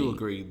 I do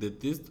agree that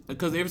this,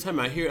 because every time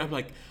I hear it, I'm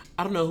like,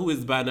 I don't know who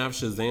is by now. I've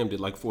Shazammed it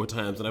like 4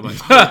 times, and I'm like,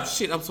 oh,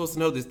 shit, I'm supposed to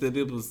know this. That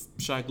it was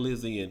Shy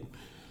Glizzy, and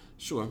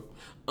sure.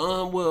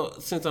 Well,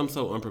 since I'm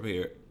so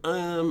unprepared,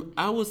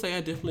 I would say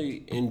I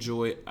definitely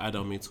enjoy. I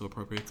don't mean to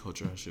appropriate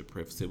culture. I should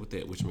preface it with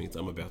that, which means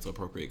I'm about to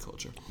appropriate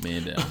culture.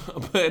 Man down.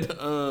 But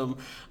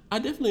I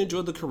definitely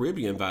enjoyed the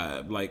Caribbean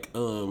vibe. Like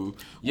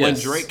when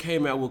Drake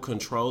came out with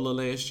Controller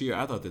last year,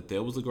 I thought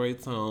that was a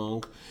great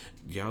song.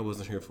 Y'all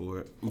wasn't here for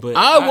it, but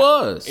I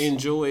was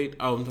enjoyed.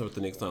 I'm talking about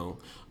the next song.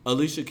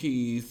 Alicia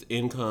Keys,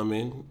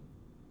 Incoming.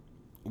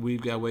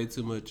 We've got way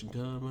too much in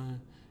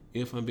common.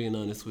 If I'm being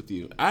honest with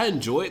you, I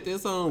enjoyed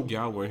this song.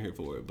 Y'all weren't here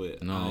for it, but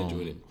I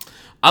enjoyed it.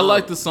 I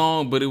liked the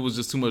song, but it was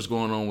just too much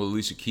going on with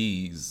Alicia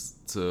Keys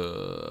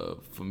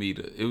for me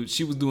to.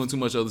 She was doing too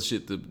much other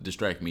shit to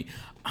distract me.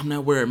 I'm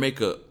not wearing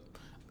makeup.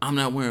 I'm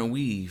not wearing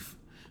weave.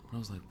 But I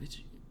was like, bitch,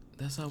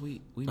 that's how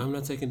we. I'm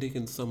not taking dick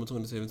in summer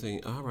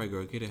 2017. All right,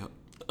 girl, get out.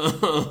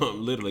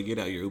 Literally, get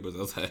out your Ubers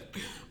outside.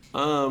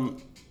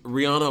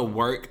 Rihanna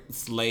Work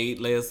slayed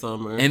last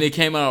summer, and it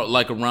came out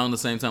like around the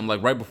same time,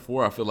 like right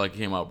before. I feel like it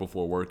came out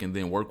before Work, and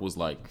then Work was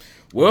like,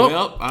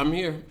 well I'm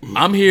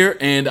here,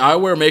 and I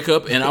wear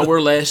makeup and I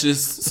wear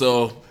lashes,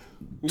 so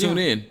tune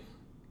in.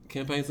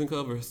 Campaigns and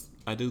covers,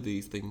 I do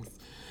these things.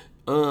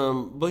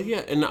 But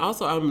yeah, and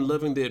also I'm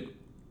loving that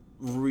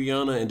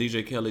Rihanna and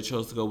DJ Khaled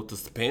chose to go with the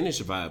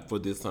Spanish vibe for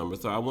this summer.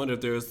 So I wonder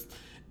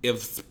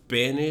if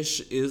Spanish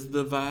is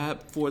the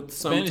vibe for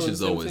summer. Spanish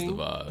is always the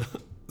vibe.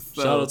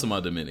 So, shout out to my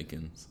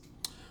Dominicans.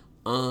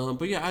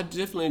 But yeah, I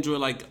definitely enjoy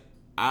like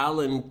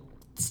island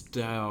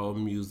style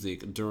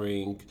music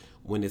during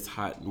when it's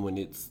hot and when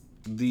it's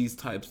these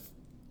types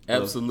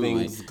Absolutely. of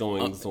things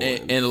going on.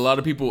 And a lot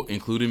of people,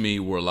 including me,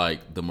 were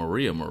like, the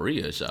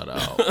Maria shout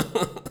out.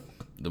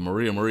 The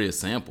Maria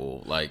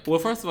sample. Like, well,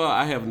 first of all,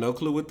 I have no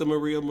clue what the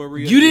Maria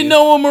you didn't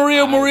know what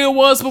Maria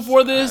was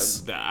before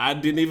this? I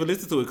didn't even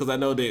listen to it because I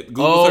know that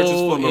Google searches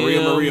for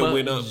Maria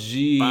went up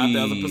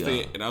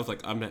 5,000%. And I was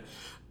like, I'm not.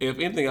 If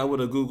anything, I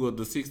would have Googled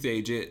the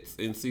 68 Jets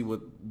and see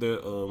what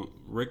the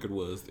record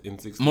was in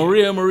 68.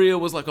 Maria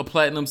was like a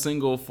platinum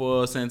single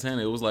for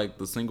Santana. It was like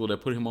the single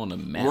that put him on the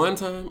map. One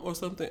time or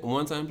something?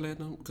 One time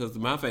platinum? Because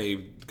my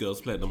fave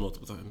goes platinum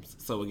multiple times.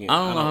 So again,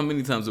 I don't know how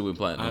many times it went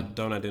platinum. I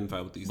don't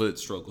identify with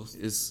these struggles.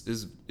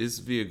 It's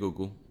via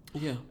Google.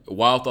 Yeah.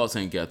 Wild Thoughts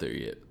ain't got there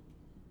yet.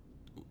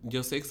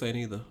 Your sex ain't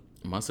either.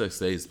 My sex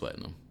stays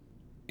platinum.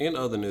 In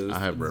other news, I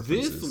have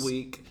references. This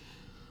week,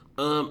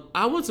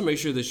 I want to make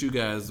sure that you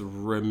guys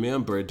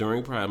remember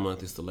during Pride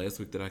Month, it's the last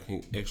week that I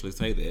can actually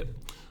say that,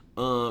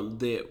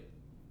 that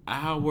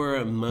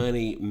our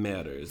money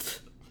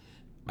matters.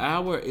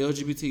 Our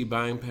LGBT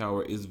buying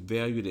power is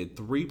valued at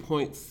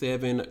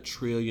 $3.7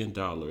 trillion,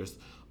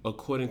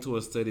 according to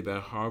a study by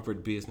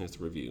Harvard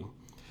Business Review.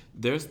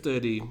 Their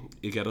study,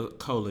 it got a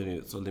colon in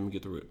it, so let me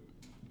get through it.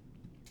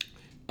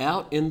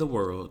 Out in the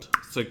world,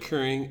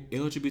 securing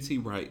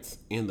LGBT rights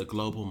in the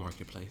global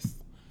marketplace.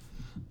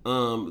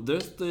 Their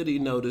study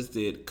noticed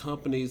that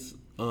companies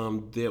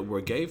that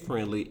were gay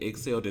friendly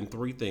excelled in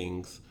three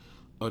things: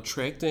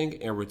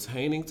 attracting and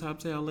retaining top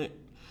talent,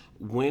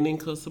 winning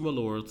customer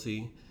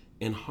loyalty,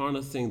 and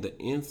harnessing the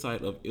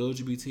insight of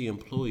LGBT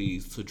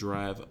employees to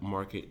drive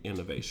market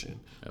innovation.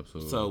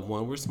 Absolutely. So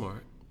one, we're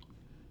smart.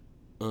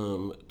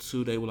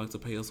 Two, they would like to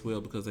pay us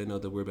well because they know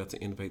that we're about to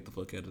innovate the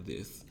fuck out of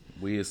this.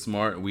 We is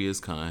smart, we is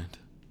kind.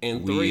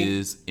 And we three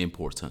is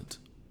important.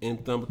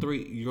 And number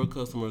three, your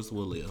customers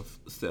will live.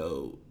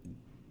 So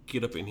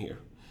get up in here.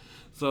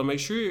 So make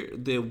sure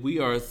that we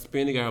are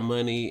spending our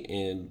money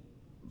in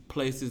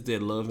places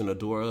that love and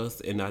adore us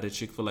and not at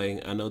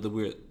Chick-fil-A. I know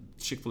that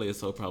Chick-fil-A is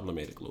so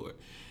problematic, Lord.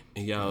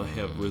 And y'all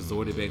have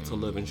resorted back to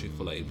loving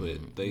Chick-fil-A,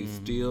 but they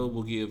still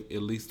will give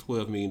at least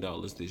 $12 million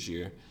this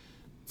year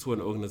to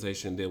an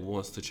organization that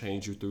wants to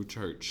change you through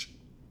church.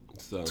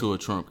 So to a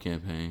Trump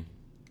campaign.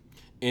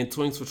 And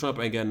Twinks for Trump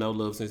ain't got no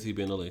love since he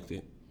been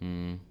elected.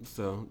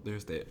 So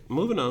there's that.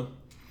 Moving on.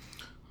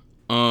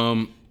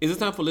 Is it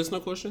time for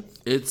listener questions?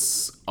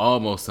 It's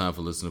almost time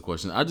for listener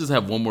questions. I just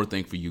have one more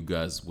thing for you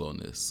guys'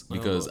 wellness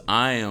because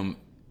I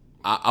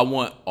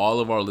want all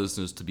of our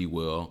listeners to be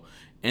well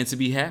and to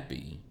be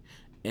happy.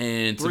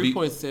 And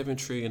 $3.7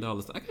 trillion.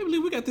 I can't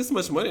believe we got this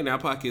much money in our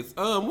pockets.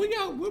 When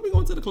we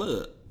going to the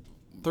club?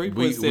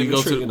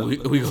 $3.7 trillion.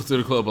 We go to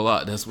the club a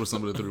lot. That's where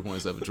some of the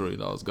 $3.7 trillion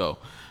go.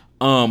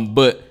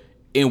 But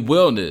in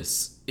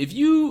wellness, if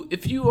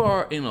you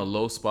are in a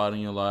low spot in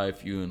your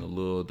life, you're in a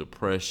little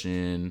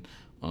depression,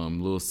 a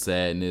little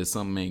sadness,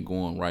 something ain't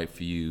going right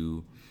for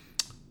you.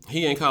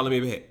 He ain't calling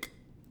me back.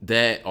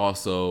 That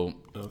also,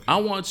 okay. I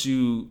want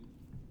you,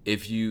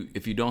 if you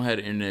don't have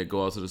the internet,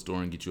 go out to the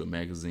store and get you a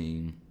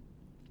magazine.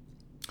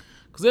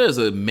 Because there's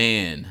a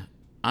man,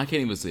 I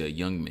can't even say a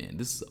young man.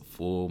 This is a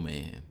full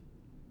man.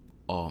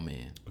 All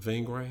man.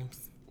 Ving Rhames?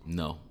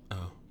 No.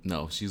 Oh.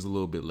 No, she's a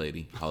little bit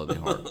lady. Holiday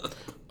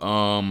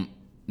Heart.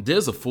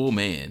 There's a full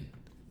man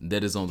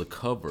that is on the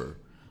cover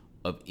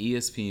of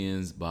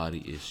ESPN's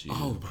Body Issue.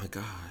 Oh my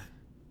God.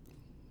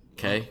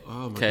 Okay.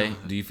 Oh my okay.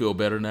 God. Do you feel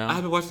better now?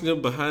 I've been watching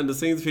them behind the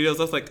scenes videos.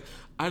 I was like,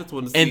 I just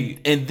want to see.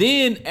 And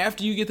then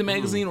after you get the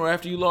magazine or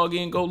after you log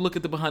in, go look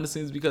at the behind the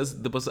scenes, because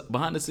the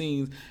behind the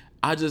scenes,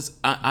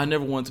 I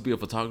never wanted to be a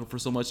photographer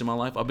so much in my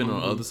life. I've been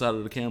on the other side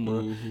of the camera,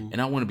 and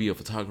I want to be a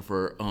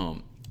photographer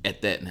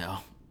at that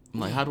now. I'm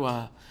like, how do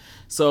I?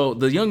 So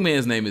the young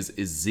man's name is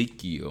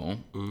Ezekiel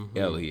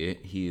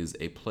Elliott. He is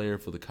a player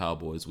for the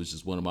Cowboys, which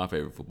is one of my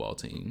favorite football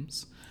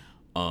teams.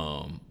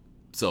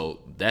 So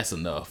that's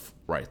enough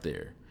right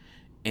there.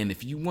 And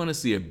if you want to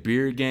see a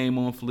beer game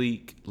on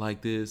fleek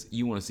like this,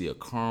 you want to see a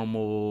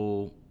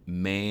caramel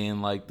man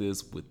like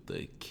this with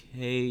the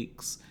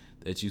cakes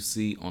that you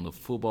see on the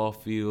football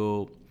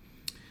field.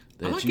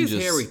 I like his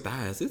hairy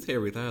thighs. His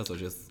hairy thighs are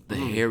just... The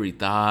hairy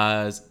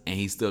thighs, and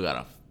he still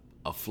got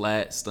a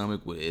flat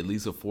stomach with at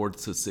least a 4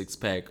 to 6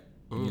 pack,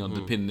 you know,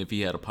 depending if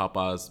he had a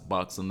Popeyes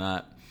box or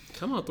not.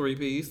 Come on,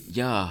 3-piece.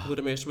 Yeah. With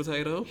a mashed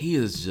potato. He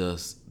is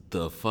just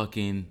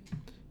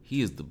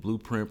he is the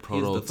blueprint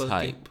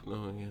prototype.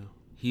 Oh, yeah.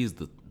 He's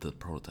the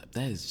prototype.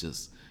 That is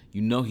just,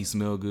 you know, he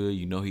smell good.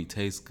 You know, he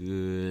tastes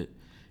good.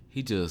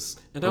 He just...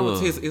 And that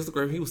was his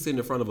Instagram. He was sitting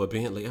in front of a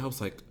Bentley. I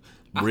was like,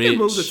 I Rich. can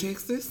move to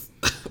Texas.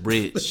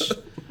 Rich.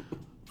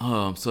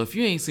 So if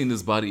you ain't seen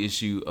this Body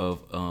Issue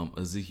of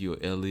Ezekiel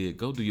Elliott,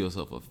 go do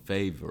yourself a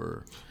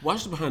favor.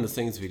 Watch the behind the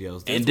scenes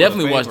videos. And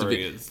definitely watch the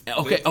video.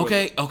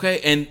 Okay.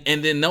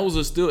 And then those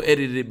are still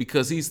edited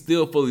because he's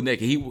still fully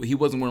naked. He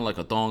wasn't wearing like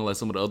a thong like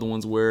some of the other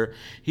ones wear.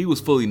 He was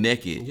fully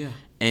naked. Yeah.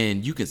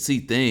 And you can see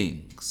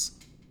things.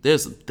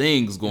 There's some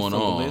things going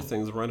on. There's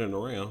things running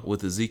around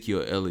with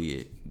Ezekiel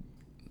Elliott.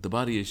 the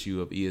body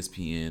issue of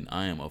ESPN.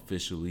 I am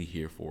officially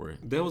here for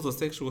it. That was a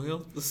sexual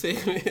health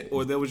segment,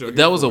 or that was your?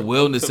 That was a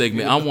wellness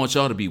segment. I want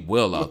y'all to be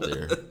well out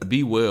there.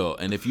 Be well,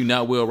 and if you're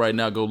not well right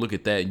now, go look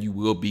at that, and you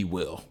will be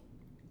well.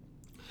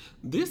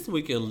 This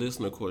week in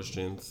listener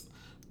questions,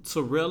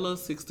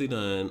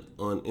 Torella69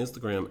 on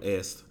Instagram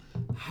asked,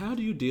 "How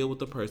do you deal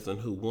with a person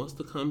who wants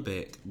to come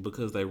back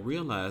because they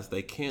realize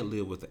they can't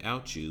live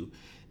without you,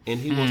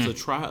 and he wants to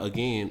try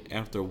again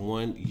after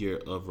 1 year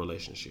of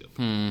relationship?"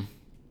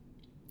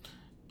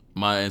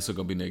 My answer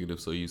gonna be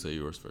negative, so you say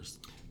yours first.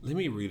 Let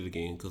me read it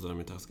again because I'm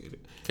intoxicated.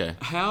 Okay.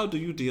 How do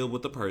you deal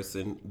with a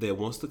person that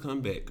wants to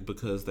come back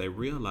because they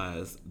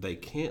realize they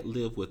can't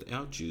live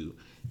without you,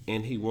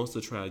 and he wants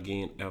to try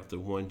again after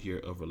 1 year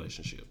of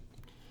relationship?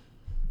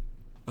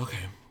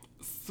 Okay,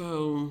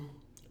 so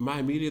my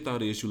immediate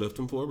thought is you left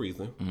him for a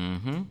reason.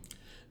 Mm-hmm.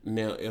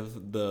 Now, if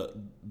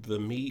the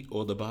meat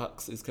or the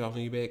box is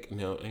calling you back,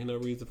 now ain't no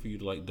reason for you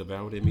to like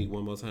devour that meat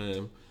one more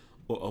time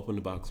or open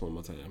the box one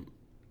more time.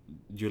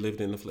 You're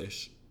living in the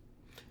flesh.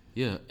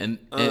 Yeah, and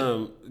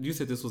you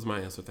said this was my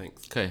answer.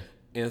 Thanks. okay.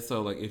 And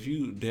so, like, if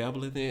you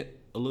dabble in it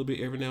a little bit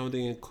every now and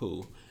then,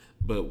 cool.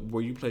 But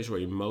where you place your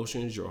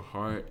emotions, your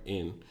heart,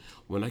 and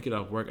when I get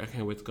off work, I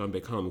can't wait to come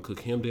back home and cook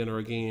him dinner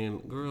again.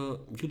 Girl,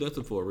 you left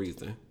him for a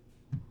reason.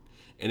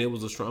 And it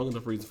was a strong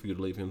enough reason for you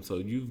to leave him. So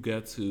you've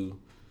got to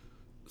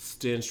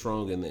stand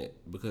strong in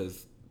that,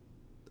 because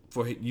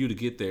for you to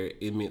get there,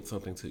 it meant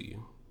something to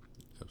you.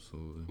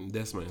 Absolutely.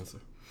 That's my answer.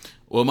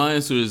 Well, my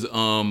answer is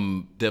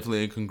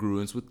definitely in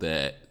congruence with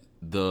that.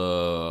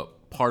 The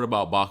part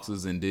about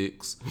boxes and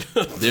dicks,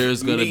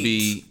 there's gonna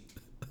be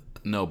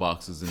no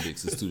boxes and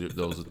dicks.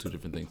 Those are two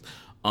different things.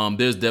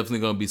 There's definitely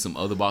gonna be some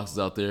other boxes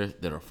out there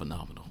that are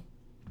phenomenal.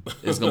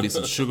 There's gonna be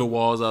some sugar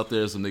walls out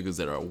there, some niggas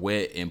that are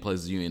wet in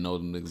places you didn't know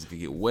them niggas could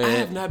get wet. I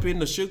have not been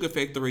to Sugar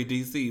Factory,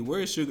 DC. Where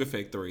is Sugar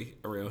Factory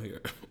around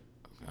here?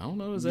 I don't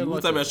know. Is that We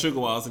like talking about sugar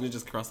walls, and it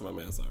just crossed my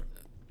mind. Sorry.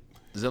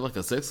 is that like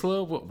a sex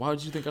club? Why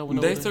would you think I would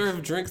know? They that?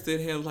 serve drinks that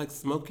have like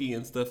smoky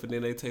and stuff, and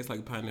then they taste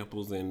like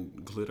pineapples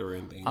and glitter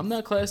and things. I'm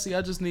not classy.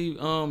 I just need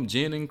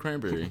gin and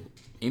cranberry.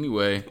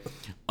 Anyway,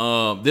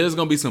 there's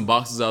gonna be some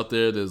boxes out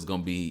there that's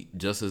gonna be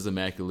just as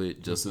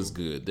immaculate, just as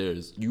good.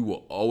 You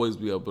will always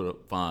be able to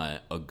find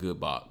a good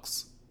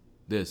box.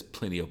 There's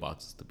plenty of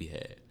boxes to be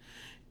had,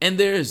 and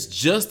there's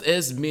just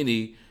as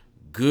many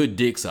good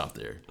dicks out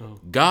there.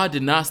 God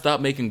did not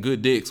stop making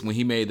good dicks when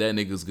He made that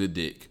nigga's good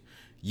dick.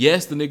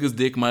 Yes, the nigga's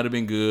dick might have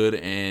been good,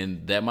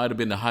 and that might have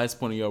been the highest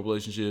point of your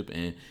relationship,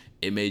 and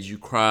it made you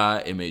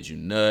cry, it made you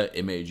nut,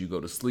 it made you go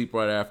to sleep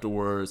right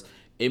afterwards,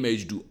 it made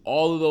you do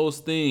all of those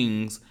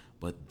things,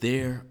 but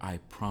there, I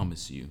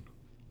promise you,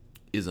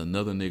 is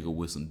another nigga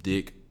with some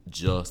dick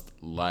just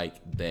like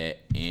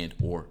that and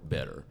or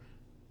better.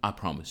 I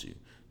promise you.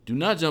 Do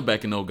not jump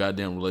back in no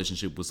goddamn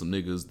relationship with some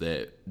niggas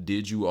that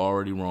did you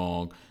already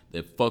wrong,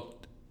 that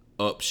fucked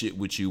up shit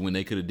with you when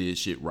they could have did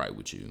shit right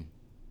with you.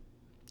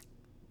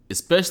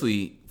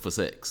 Especially for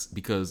sex,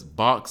 because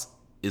box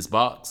is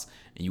box,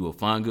 and you will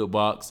find good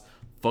box.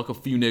 Fuck a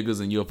few niggas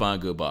and you'll find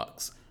good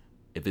box.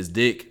 If it's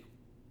dick,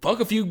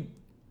 fuck a few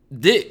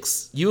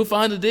dicks. You'll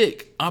find a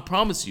dick. I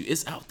promise you,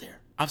 it's out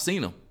there. I've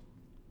seen them.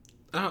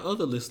 Our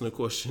other listener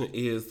question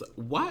is,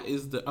 why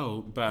is the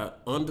by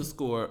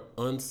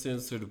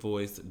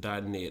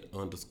 _uncensoredvoice.net_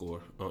 on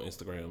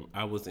Instagram.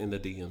 I was in the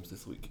DMs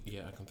this week.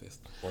 Yeah, I confess.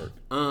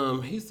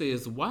 He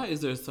says, why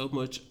is there so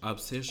much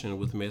obsession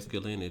with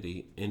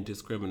masculinity and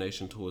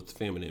discrimination towards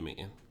feminine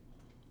men?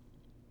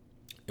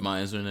 Am I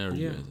answering that? Or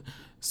Yeah.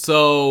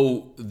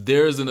 So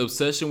there's an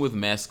obsession with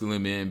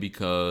masculine men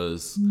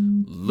because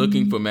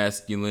looking for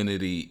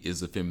masculinity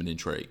is a feminine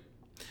trait.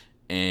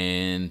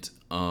 And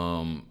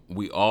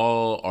we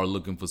all are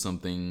looking for some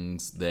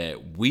things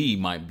that we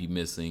might be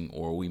missing,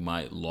 or we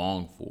might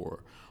long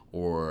for,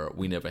 or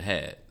we never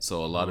had.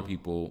 So a lot of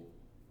people,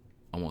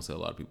 I won't say a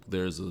lot of people,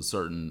 there's a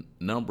certain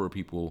number of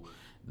people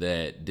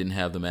that didn't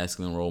have the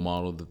masculine role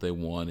model that they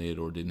wanted,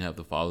 or didn't have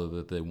the father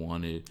that they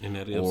wanted, And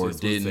that or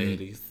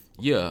didn't,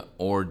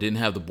 or didn't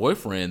have the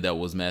boyfriend that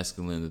was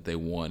masculine that they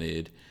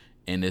wanted,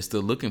 and they're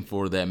still looking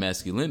for that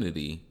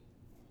masculinity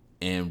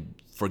and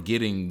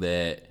forgetting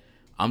that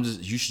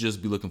you should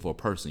just be looking for a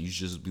person. You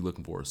should just be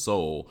looking for a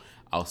soul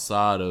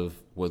outside of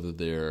whether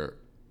they're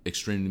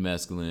extremely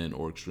masculine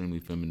or extremely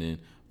feminine.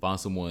 Find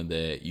someone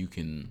that you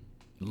can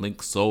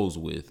link souls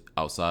with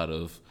outside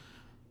of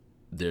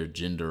their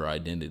gender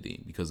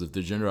identity. Because if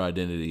their gender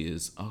identity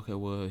is, okay,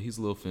 well, he's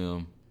a little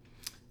femme,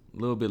 a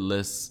little bit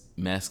less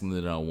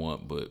masculine than I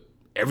want, but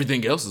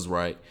everything else is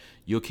right,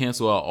 you'll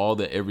cancel out all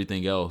that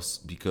everything else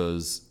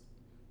because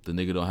the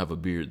nigga don't have a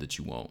beard that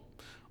you want.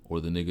 Or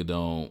the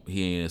nigga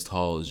he ain't as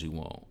tall as you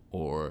want.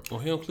 Or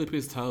he don't clip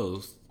his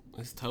toes,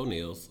 his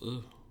toenails.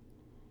 Ugh.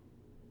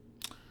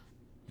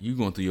 You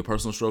going through your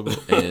personal struggle,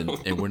 and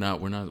we're not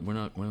talking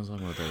about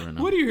that right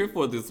now. What are you here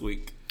for this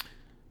week?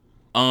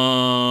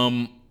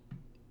 Here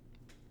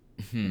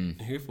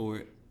for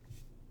it.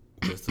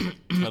 Just to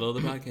title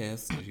the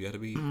podcast. You got to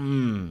be.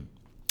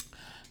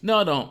 No,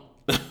 I don't.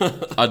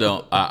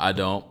 I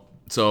don't.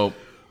 So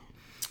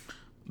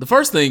The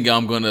first thing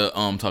I'm gonna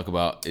talk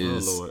about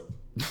is Oh Lord,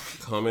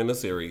 come in the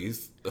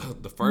series.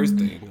 The first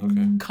thing,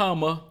 okay.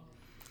 comma.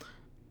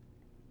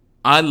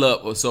 I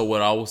love so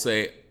what I will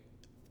say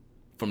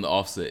from the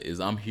offset is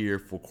I'm here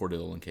for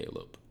Cordell and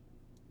Caleb.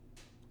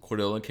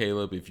 Cordell and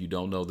Caleb, if you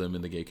don't know them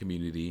in the gay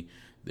community,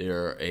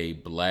 they're a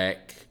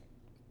black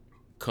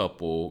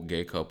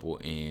gay couple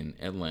in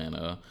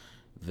Atlanta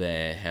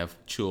that have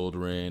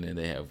children, and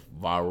they have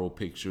viral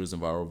pictures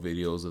and viral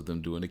videos of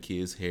them doing the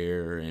kids'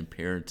 hair and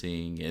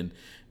parenting, and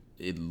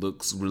it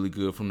looks really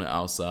good from the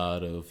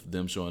outside of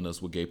them showing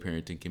us what gay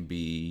parenting can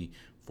be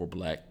for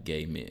black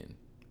gay men.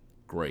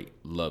 Great.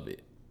 Love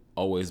it.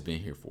 Always been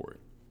here for it.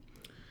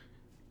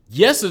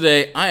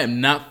 Yesterday, I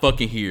am not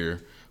fucking here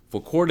for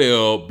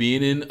Cordell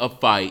being in a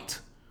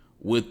fight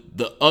with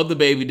the other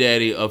baby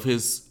daddy of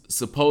his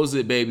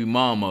supposed baby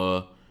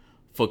mama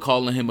for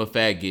calling him a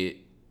faggot,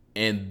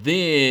 and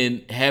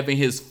then having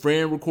his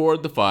friend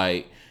record the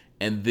fight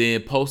and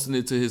then posting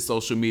it to his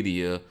social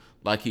media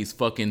like he's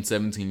fucking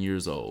 17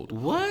 years old.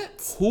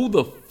 What? Who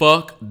the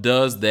fuck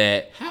does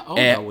that? How old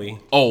are we?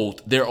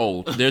 Old. They're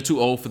old. They're too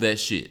old for that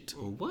shit.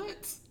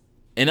 What?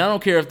 And I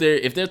don't care if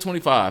they're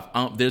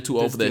 25. They're too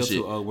old for that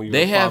shit.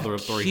 They have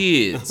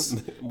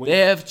kids. They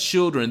have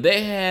children.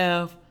 They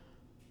have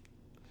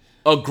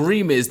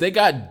agreements. They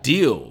got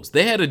deals.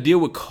 They had a deal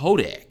with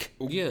Kodak.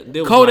 Yeah,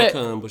 there was Kodak.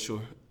 Nikon, but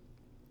sure.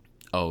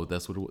 Oh,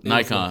 that's what it was.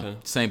 Nikon.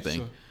 Same thing.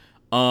 Sure.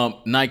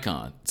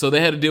 Nikon. So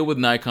they had a deal with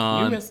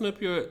Nikon. You messing up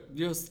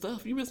your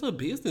stuff. You messing up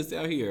business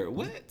out here.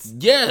 What?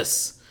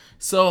 Yes.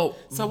 So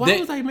why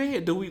was I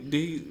mad? Did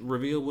he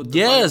reveal what?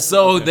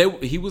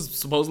 He was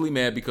supposedly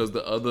mad because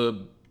the other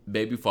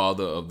baby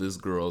father of this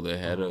girl that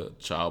had a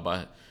child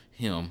by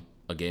him,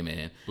 a gay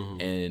man,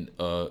 and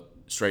a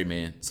straight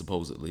man,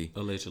 supposedly.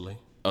 Allegedly.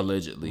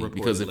 Reportedly.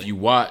 Because if you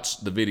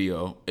watch the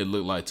video, it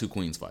looked like two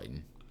queens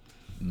fighting.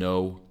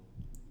 No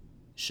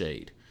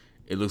shade.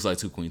 It looks like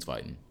two queens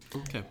fighting.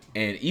 Okay.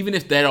 And even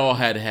if that all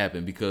had to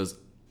happen, because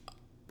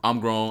I'm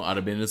grown, I'd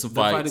have been in some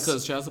fights. Fighting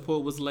because child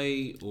support was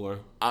late, or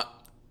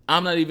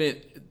I'm not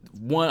even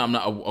I'm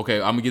not okay.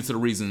 I'm gonna get to the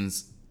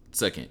reasons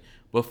second,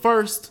 but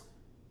first,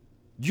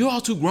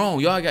 y'all too grown.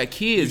 Y'all got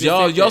kids.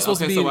 Y'all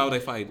supposed to be. So why would they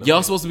fight?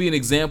 Y'all supposed to be an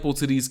example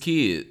to these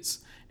kids,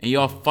 and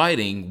y'all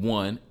fighting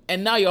one,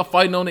 and now y'all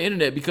fighting on the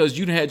internet because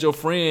you had your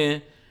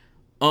friend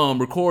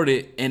record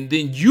it, and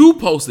then you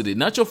posted it.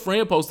 Not your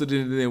friend posted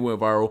it and then went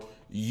viral.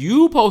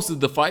 You posted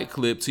the fight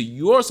clip to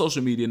your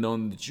social media,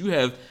 knowing that you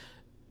have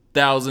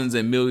thousands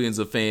and millions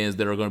of fans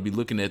that are going to be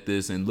looking at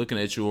this and looking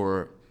at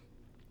your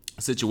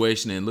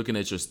situation and looking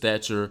at your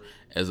stature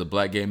as a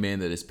black gay man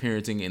that is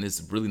parenting, and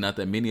it's really not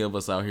that many of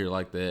us out here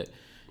like that.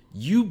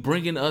 You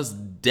bringing us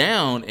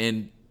down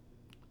and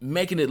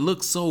making it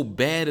look so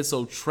bad and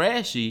so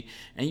trashy,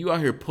 and you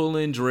out here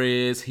pulling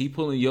dreads, he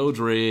pulling your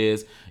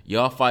dreads,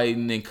 y'all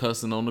fighting and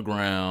cussing on the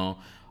ground.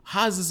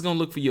 How is this gonna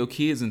look for your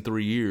kids in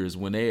 3 years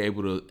when they're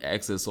able to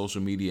access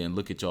social media and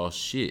look at y'all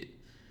shit?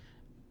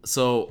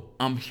 So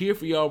I'm here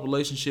for y'all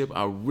relationship.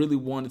 I really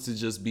wanted to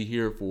just be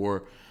here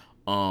for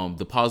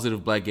the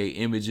positive black gay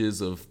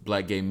images of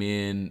black gay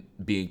men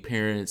being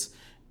parents,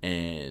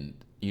 and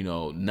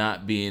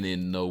not being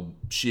in no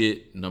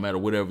shit, no matter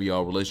whatever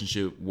y'all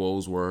relationship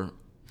woes were.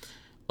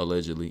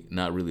 Allegedly,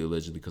 not really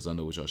allegedly, because I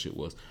know what y'all shit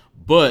was.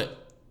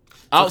 But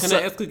can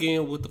I ask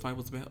again what the fight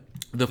was about?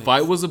 The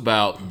fight was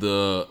about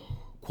the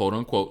quote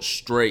unquote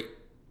straight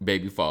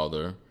baby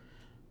father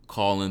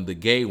calling the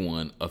gay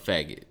one a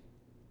faggot.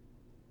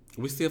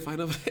 We still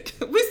fight over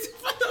that. We still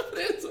fight over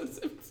that.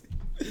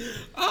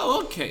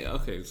 Oh,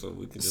 okay. So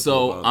we can.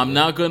 So I'm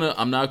not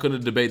gonna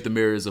debate the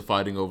merits of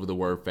fighting over the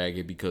word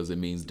faggot, because it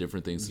means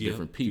different things to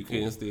different people.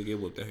 You can still get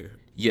whooped out here.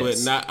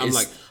 Yes, but not. I'm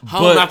like,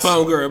 hold my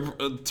phone,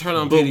 girl. Turn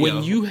on video. But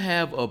when you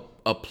have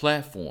a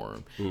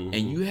platform and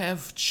you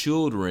have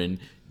children,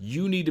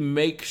 you need to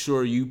make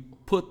sure you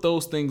put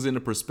those things into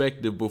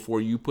perspective before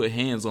you put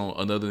hands on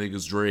another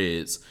nigga's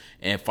dreads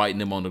and fighting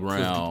them on the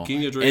ground,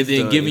 and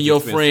then giving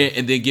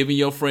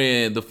your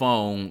friend the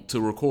phone to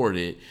record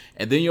it,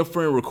 and then your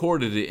friend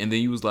recorded it, and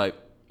then you was like,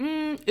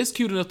 it's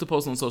cute enough to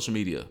post on social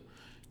media.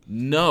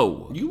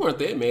 No, you weren't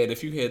that mad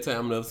if you had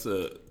time enough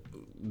to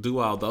do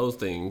all those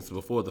things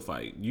before the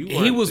fight.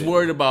 He was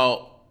worried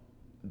about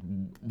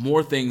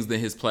more things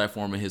than his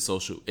platform and his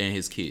social and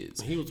his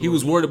kids. He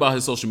was worried about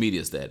his social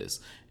media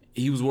status.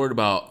 He was worried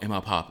about, am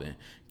I popping?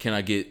 Can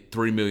I get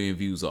 3 million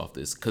views off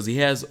this? Because he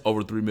has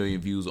over 3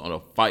 million views on a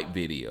fight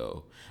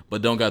video,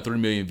 but don't got 3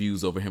 million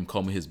views over him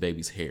combing his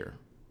baby's hair.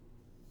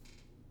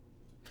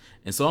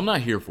 And so I'm not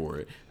here for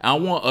it. I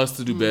want us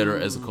to do better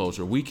as a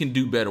culture. We can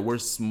do better. We're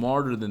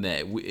smarter than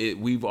that.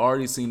 We've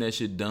already seen that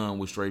shit done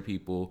with straight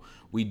people.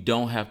 We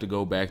don't have to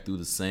go back through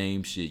the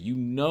same shit. You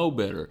know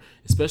better,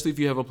 especially if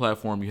you have a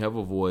platform, you have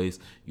a voice,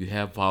 you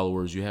have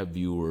followers, you have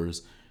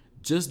viewers.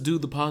 Just do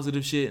the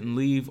positive shit and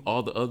leave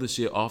all the other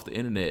shit off the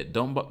internet.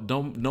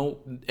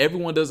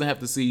 Everyone doesn't have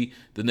to see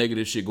the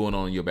negative shit going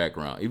on in your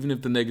background. Even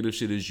if the negative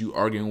shit is you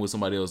arguing with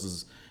somebody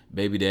else's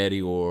baby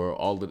daddy or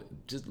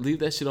just leave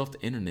that shit off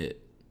the internet.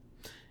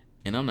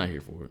 And I'm not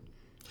here for it.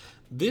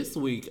 This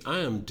week, I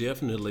am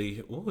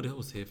definitely. Oh, that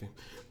was heavy.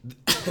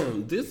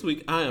 This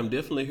week, I am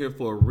definitely here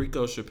for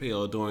Rico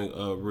Chappelle doing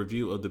a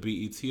review of the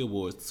BET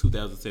Awards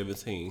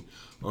 2017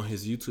 on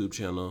his YouTube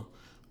channel.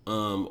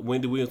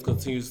 Wendy Williams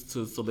continues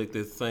to select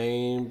the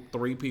same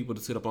 3 people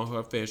to sit up on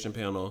her fashion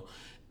panel.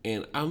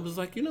 And I was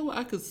like, you know what?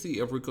 I could see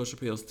if Rico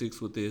Chappelle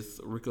sticks with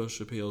this. Rico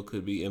Chappelle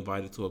could be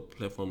invited to a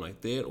platform like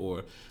that,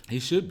 or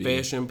He should be.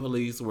 Fashion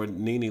Police, where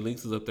Nene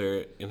Leakes is up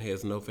there and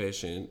has no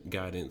fashion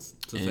guidance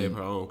to save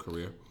her own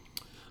career.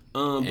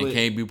 And But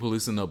can't be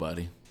policing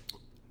nobody.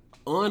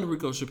 on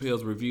Rico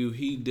Chappelle's review,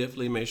 he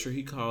definitely made sure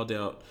he called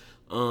out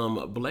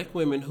black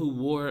women who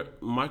wore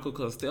Michael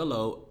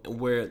Costello,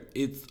 where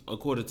it's,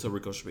 according to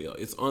Rico Chappelle,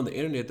 it's on the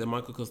internet that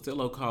Michael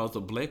Costello calls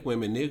the black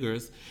women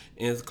niggers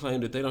and has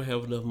claimed that they don't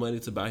have enough money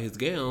to buy his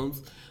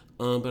gowns.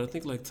 But I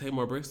think like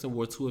Tamar Braxton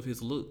wore 2 of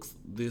his looks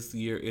this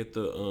year at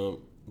the,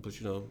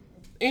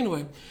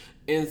 anyway.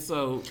 And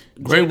so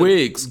Great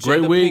wigs.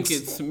 Great wigs.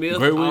 Pinkett Smith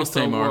Great wigs,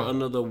 also Tamar. wore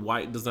another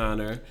white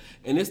designer.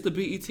 And it's the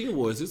BET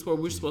Awards. This is where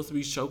we're supposed to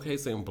be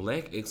showcasing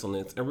black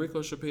excellence. And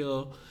Rico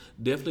Chappelle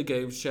definitely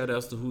gave shout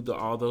outs to who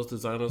all those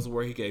designers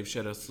were. He gave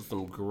shout outs to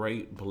some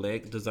great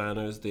black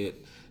designers that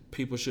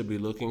people should be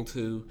looking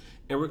to.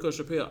 And Rico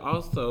Chappelle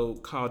also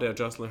called out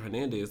Jocelyn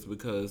Hernandez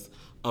because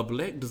a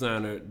black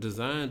designer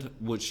designed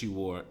what she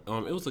wore.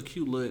 It was a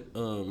cute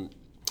little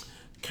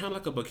kind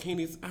of like a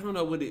bikini. I don't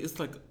know what it is. It's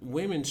like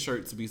women's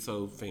shirts be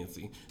so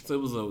fancy. So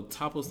it was a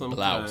top of some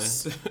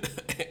Blouse.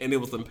 kind, and it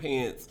was some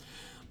pants,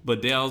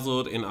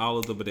 bedazzled, and all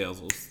of the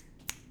bedazzles.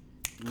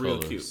 Real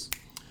Colors. cute.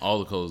 All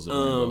the colors are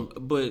rainbow.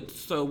 But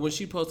so when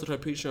she posted her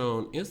picture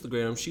on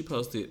Instagram, she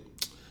posted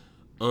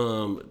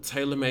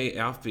tailor-made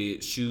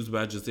outfit, shoes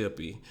by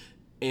Giuseppe.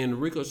 And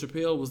Rico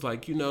Chappelle was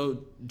like,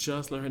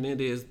 Jocelyn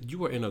Hernandez, you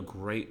were in a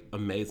great,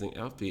 amazing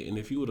outfit. And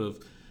if you would have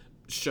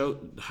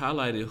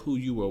highlighted who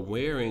you were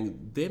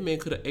wearing, that man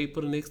could have ate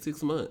for the next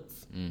 6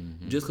 months.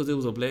 Mm-hmm. Just because it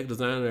was a black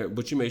designer,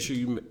 but you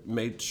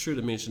made sure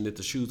to mention that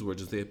the shoes were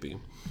Giuseppe.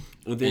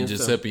 And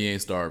Giuseppe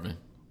ain't starving.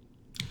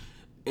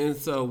 And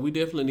so we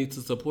definitely need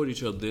to support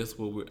each other. That's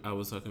what I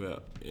was talking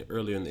about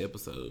earlier in the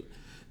episode.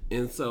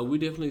 And so we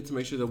definitely need to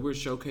make sure that we're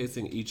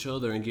showcasing each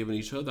other and giving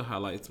each other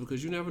highlights,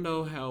 because you never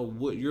know how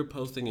what you're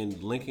posting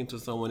and linking to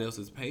someone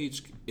else's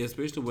page,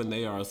 especially when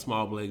they are a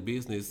small black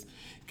business,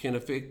 can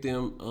affect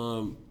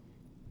them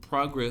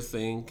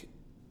progressing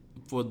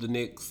for the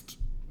next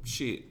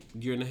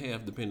year and a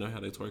half, depending on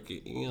how they twerk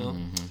it.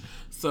 Mm-hmm.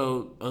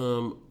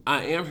 So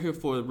I am here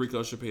for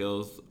Rico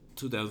Chappelle's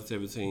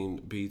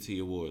 2017 BET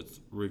Awards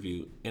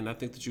review, and I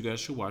think that you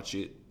guys should watch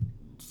it.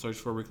 Search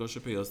for Rico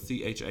Chappelle,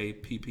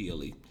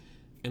 CHAPPLE,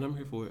 and I'm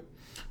here for it.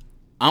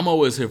 I'm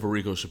always here for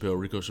Rico Chappelle.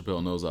 Rico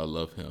Chappelle knows I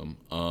love him.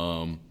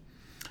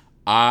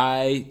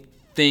 I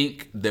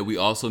think that we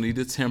also need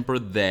to temper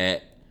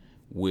that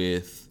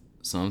with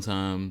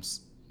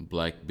sometimes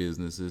black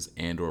businesses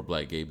and or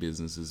black gay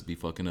businesses be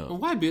fucking up.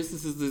 White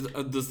businesses is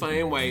the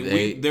same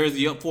way. There's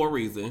Yelp for a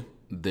reason.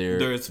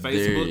 There's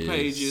Facebook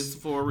pages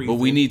for a reason.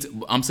 But we need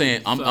to, I'm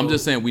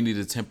just saying we need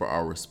to temper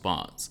our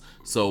response.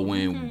 So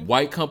when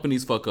white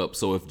companies fuck up,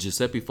 so if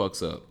Giuseppe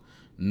fucks up,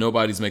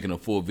 nobody's making a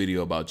full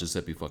video about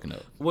Giuseppe fucking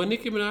up. Well,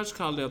 Nicki Minaj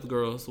called out the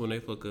girls when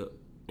they fuck up,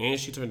 and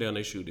she turned down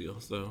their shoe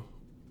deal. So,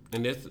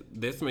 and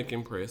that's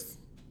making press.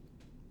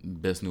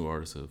 Best new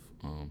artist of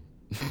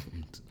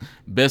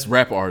best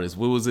rap artist.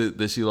 What was it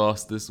that she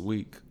lost this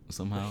week?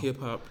 Somehow Hip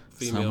hop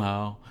female.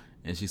 Somehow,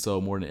 and she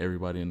sold more than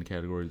everybody in the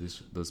category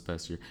this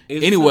past year.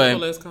 Is anyway, it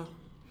last call?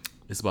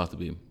 It's about to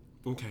be.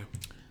 Okay.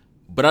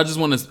 But I just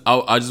want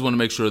to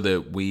make sure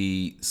that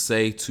we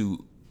say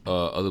to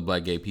other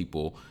black gay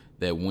people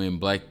that when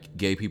black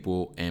gay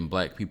people and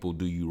black people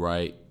do you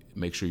right,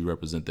 make sure you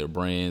represent their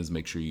brands,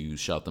 make sure you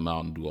shout them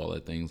out and do all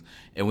that things.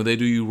 And when they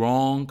do you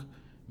wrong,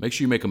 make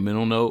sure you make a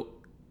mental note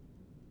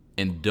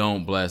and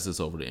don't blast this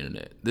over the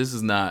internet. This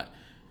is not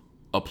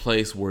a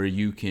place where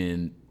you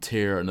can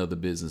tear another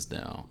business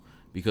down,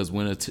 because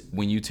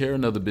when you tear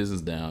another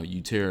business down,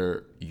 you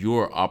tear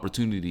your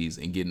opportunities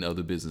in getting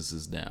other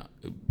businesses down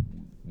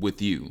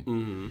with you.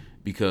 Mm-hmm.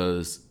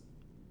 Because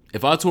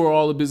if I tore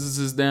all the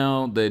businesses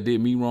down that did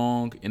me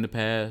wrong in the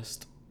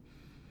past,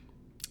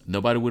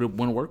 nobody would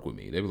want to work with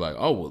me. They'd be like,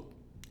 oh, well,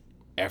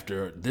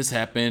 after this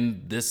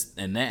happened, this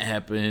and that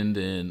happened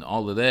and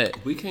all of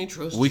that, we can't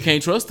trust him.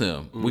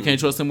 Mm-hmm. We can't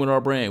trust him with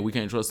our brand. We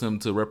can't trust him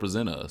to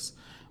represent us.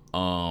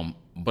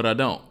 But I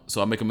don't.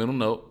 So I make a mental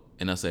note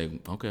and I say,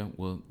 okay,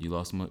 well, you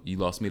lost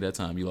me that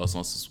time. You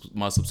lost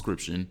my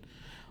subscription,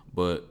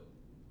 but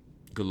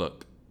good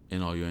luck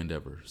in all your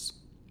endeavors.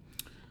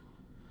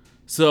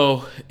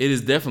 So it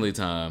is definitely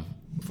time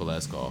for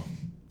last call.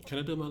 Can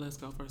I do my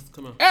last call first?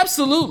 Come on.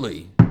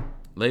 Absolutely.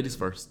 Ladies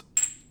first.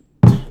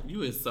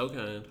 You is so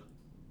kind.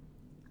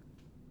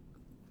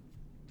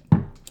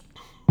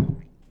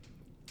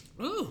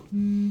 Oh.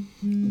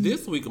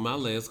 This week, my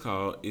last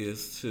call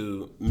is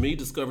to me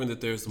discovering that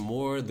there's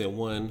more than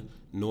one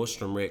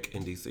Nordstrom Rack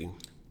in DC.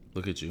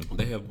 Look at you.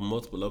 They have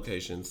multiple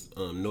locations.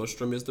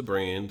 Nordstrom is the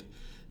brand.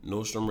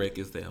 Nordstrom Rack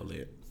is the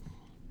outlet.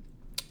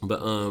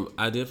 But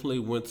I definitely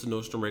went to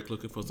Nordstrom Rack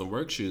looking for some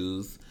work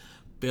shoes.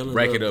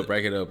 Rack it up.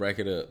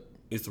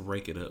 It's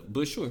rake it up,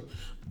 but sure.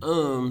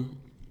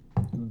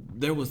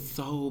 There was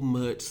so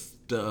much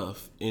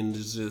stuff, and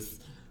there's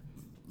just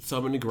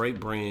so many great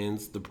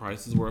brands. The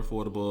prices were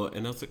affordable,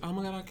 and I was like, "Oh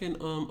my god, I can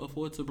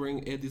afford to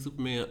bring Eddie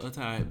Superman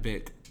attire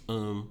back."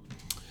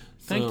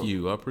 Thank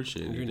you, I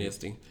appreciate it. You're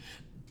nasty,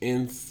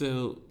 and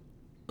so.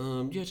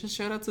 Yeah, just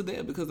shout out to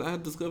that because I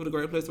discovered a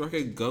great place where I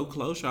could go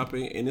clothes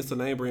shopping, and it's a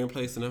name brand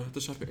place, and I don't have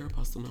to shop at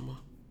Aeropostale no more.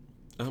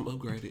 I'm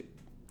upgraded.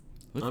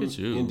 Look at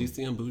you. In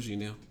DC, I'm bougie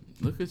now.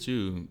 Look at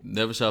you.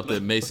 Never shopped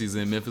at Macy's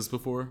in Memphis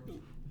before?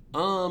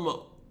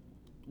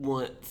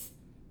 Once.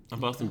 I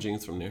bought some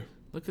jeans from there.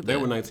 Look at they that.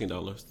 They were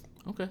 $19.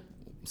 Okay.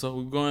 So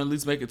we're going to at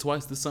least make it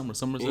twice this summer.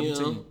 Summer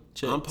 17.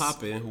 Yeah, I'm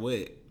popping.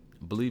 Wet.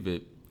 Believe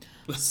it.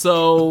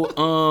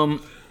 So,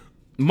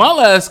 my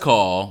last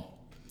call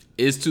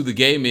is to the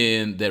gay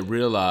men that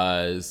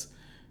realize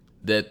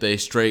that they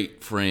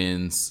straight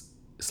friends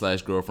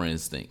 /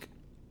 girlfriends stink.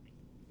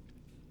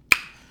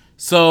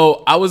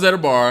 So I was at a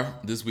bar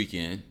this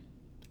weekend,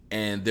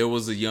 and there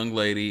was a young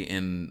lady,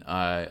 and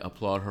I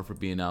applaud her for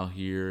being out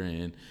here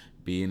and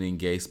being in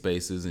gay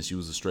spaces, and she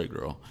was a straight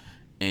girl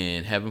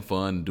and having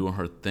fun and doing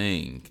her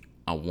thing.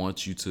 I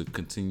want you to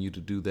continue to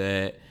do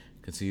that,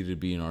 continue to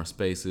be in our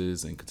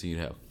spaces, and continue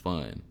to have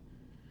fun.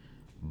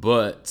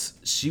 But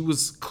she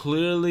was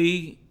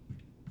clearly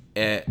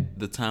at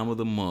the time of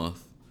the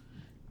month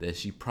that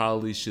she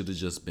probably should have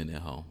just been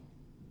at home.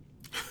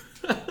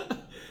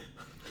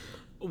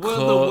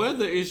 Well, the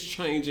weather is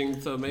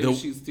changing, so maybe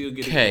she's still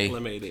getting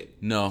acclimated.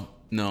 No,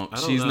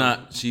 she's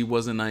not. She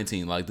wasn't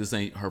 19. Like, this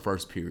ain't her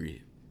first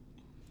period.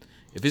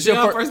 If it's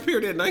your first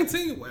period at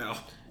 19, wow.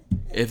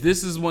 If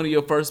this is one of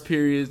your first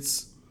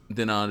periods,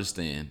 then I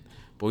understand.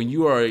 But when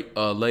you are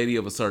a lady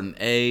of a certain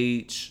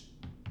age,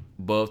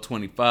 above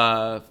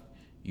 25,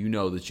 you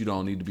know that you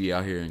don't need to be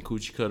out here in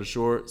coochie cutter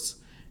shorts,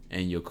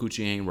 and your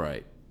coochie ain't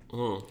right.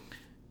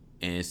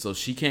 And so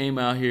she came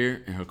out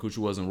here, and her coochie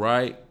wasn't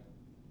right.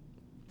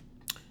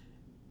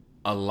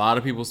 A lot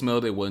of people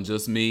smelled it. It wasn't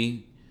just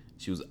me.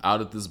 She was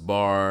out at this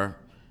bar.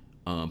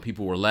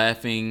 People were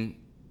laughing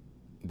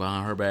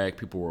behind her back.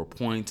 People were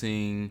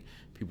pointing.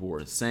 People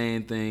were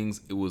saying things.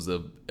 It was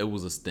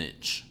a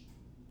stench.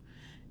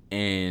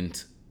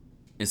 And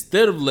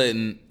instead of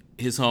letting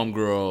his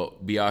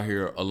homegirl be out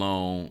here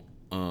alone,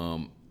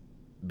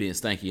 being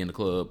stanky in the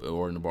club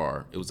or in the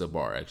bar. It was a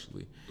bar,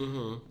 actually.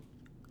 Mm-hmm.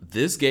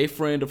 This gay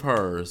friend of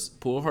hers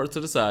pulled her to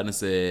the side and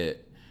said,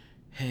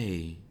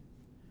 "Hey,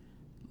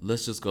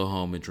 let's just go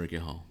home and drink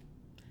at home."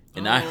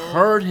 And I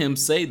heard him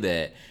say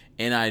that,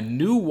 and I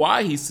knew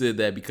why he said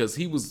that because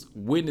he was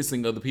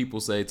witnessing other people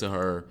say to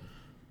her,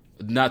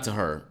 not to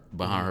her,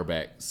 behind her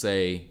back,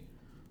 say,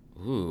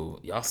 "Ooh,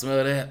 y'all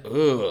smell that?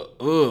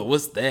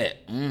 What's that?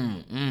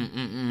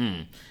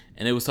 And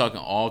they was talking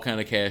all kind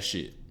of cash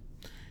shit.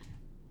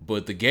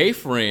 But the gay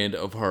friend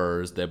of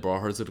hers that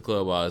brought her to the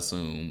club, I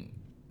assume,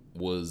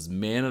 was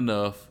man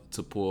enough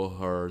to pull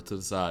her to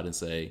the side and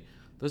say,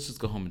 "Let's just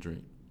go home and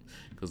drink.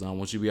 Because I don't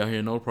want you to be out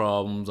here no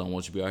problems. I don't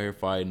want you to be out here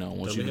fighting. I don't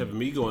want you to have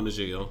me going to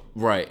jail."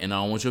 Right. And I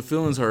don't want your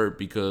feelings hurt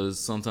because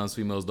sometimes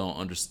females don't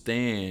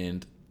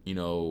understand,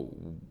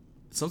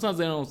 sometimes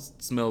they don't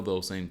smell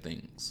those same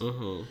things.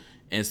 Mm-hmm.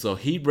 And so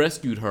he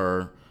rescued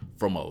her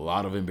from a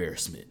lot of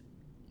embarrassment.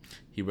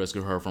 He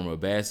rescued her from a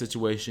bad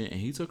situation, and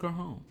he took her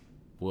home.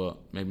 Well,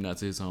 maybe not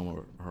to his home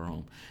or her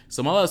home.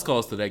 So my last call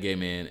is to that gay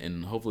man,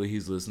 and hopefully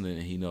he's listening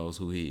and he knows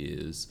who he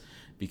is,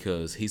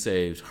 because he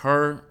saved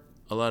her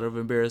a lot of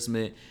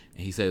embarrassment,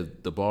 and he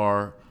saved the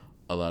bar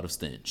a lot of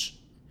stench.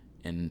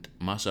 And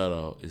my shout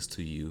out is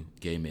to you,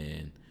 gay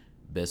man,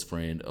 best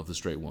friend of the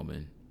straight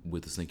woman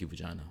with the stinky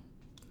vagina.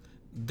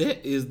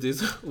 That is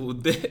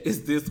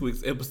this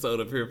week's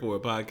episode of Here For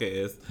It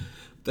Podcast.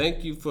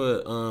 Thank you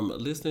for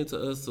listening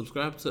to us.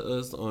 Subscribe to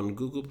us on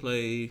Google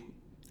Play,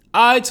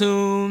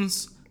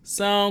 iTunes,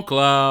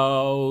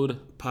 SoundCloud,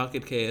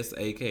 Pocket Cast,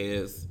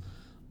 Acast,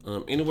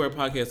 anywhere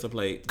podcasts are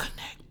played.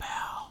 Connect,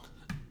 pal.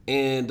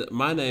 And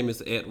my name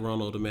is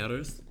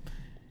 @RonaldMatters.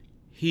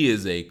 He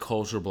is a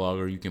culture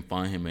blogger. You can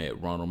find him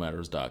at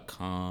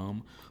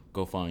ronaldmatters.com.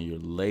 Go find your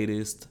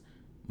latest,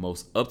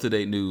 most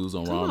up-to-date news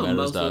on ronaldmatters.com.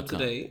 Most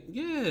up-to-date,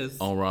 yes.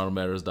 On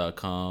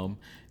ronaldmatters.com.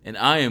 And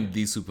I am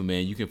the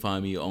Superman. You can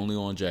find me only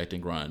on Jacked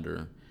and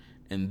Grindr.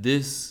 And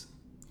this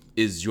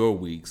is your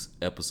week's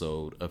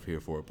episode of Here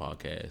For It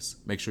Podcast.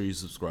 Make sure you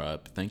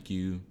subscribe. Thank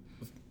you.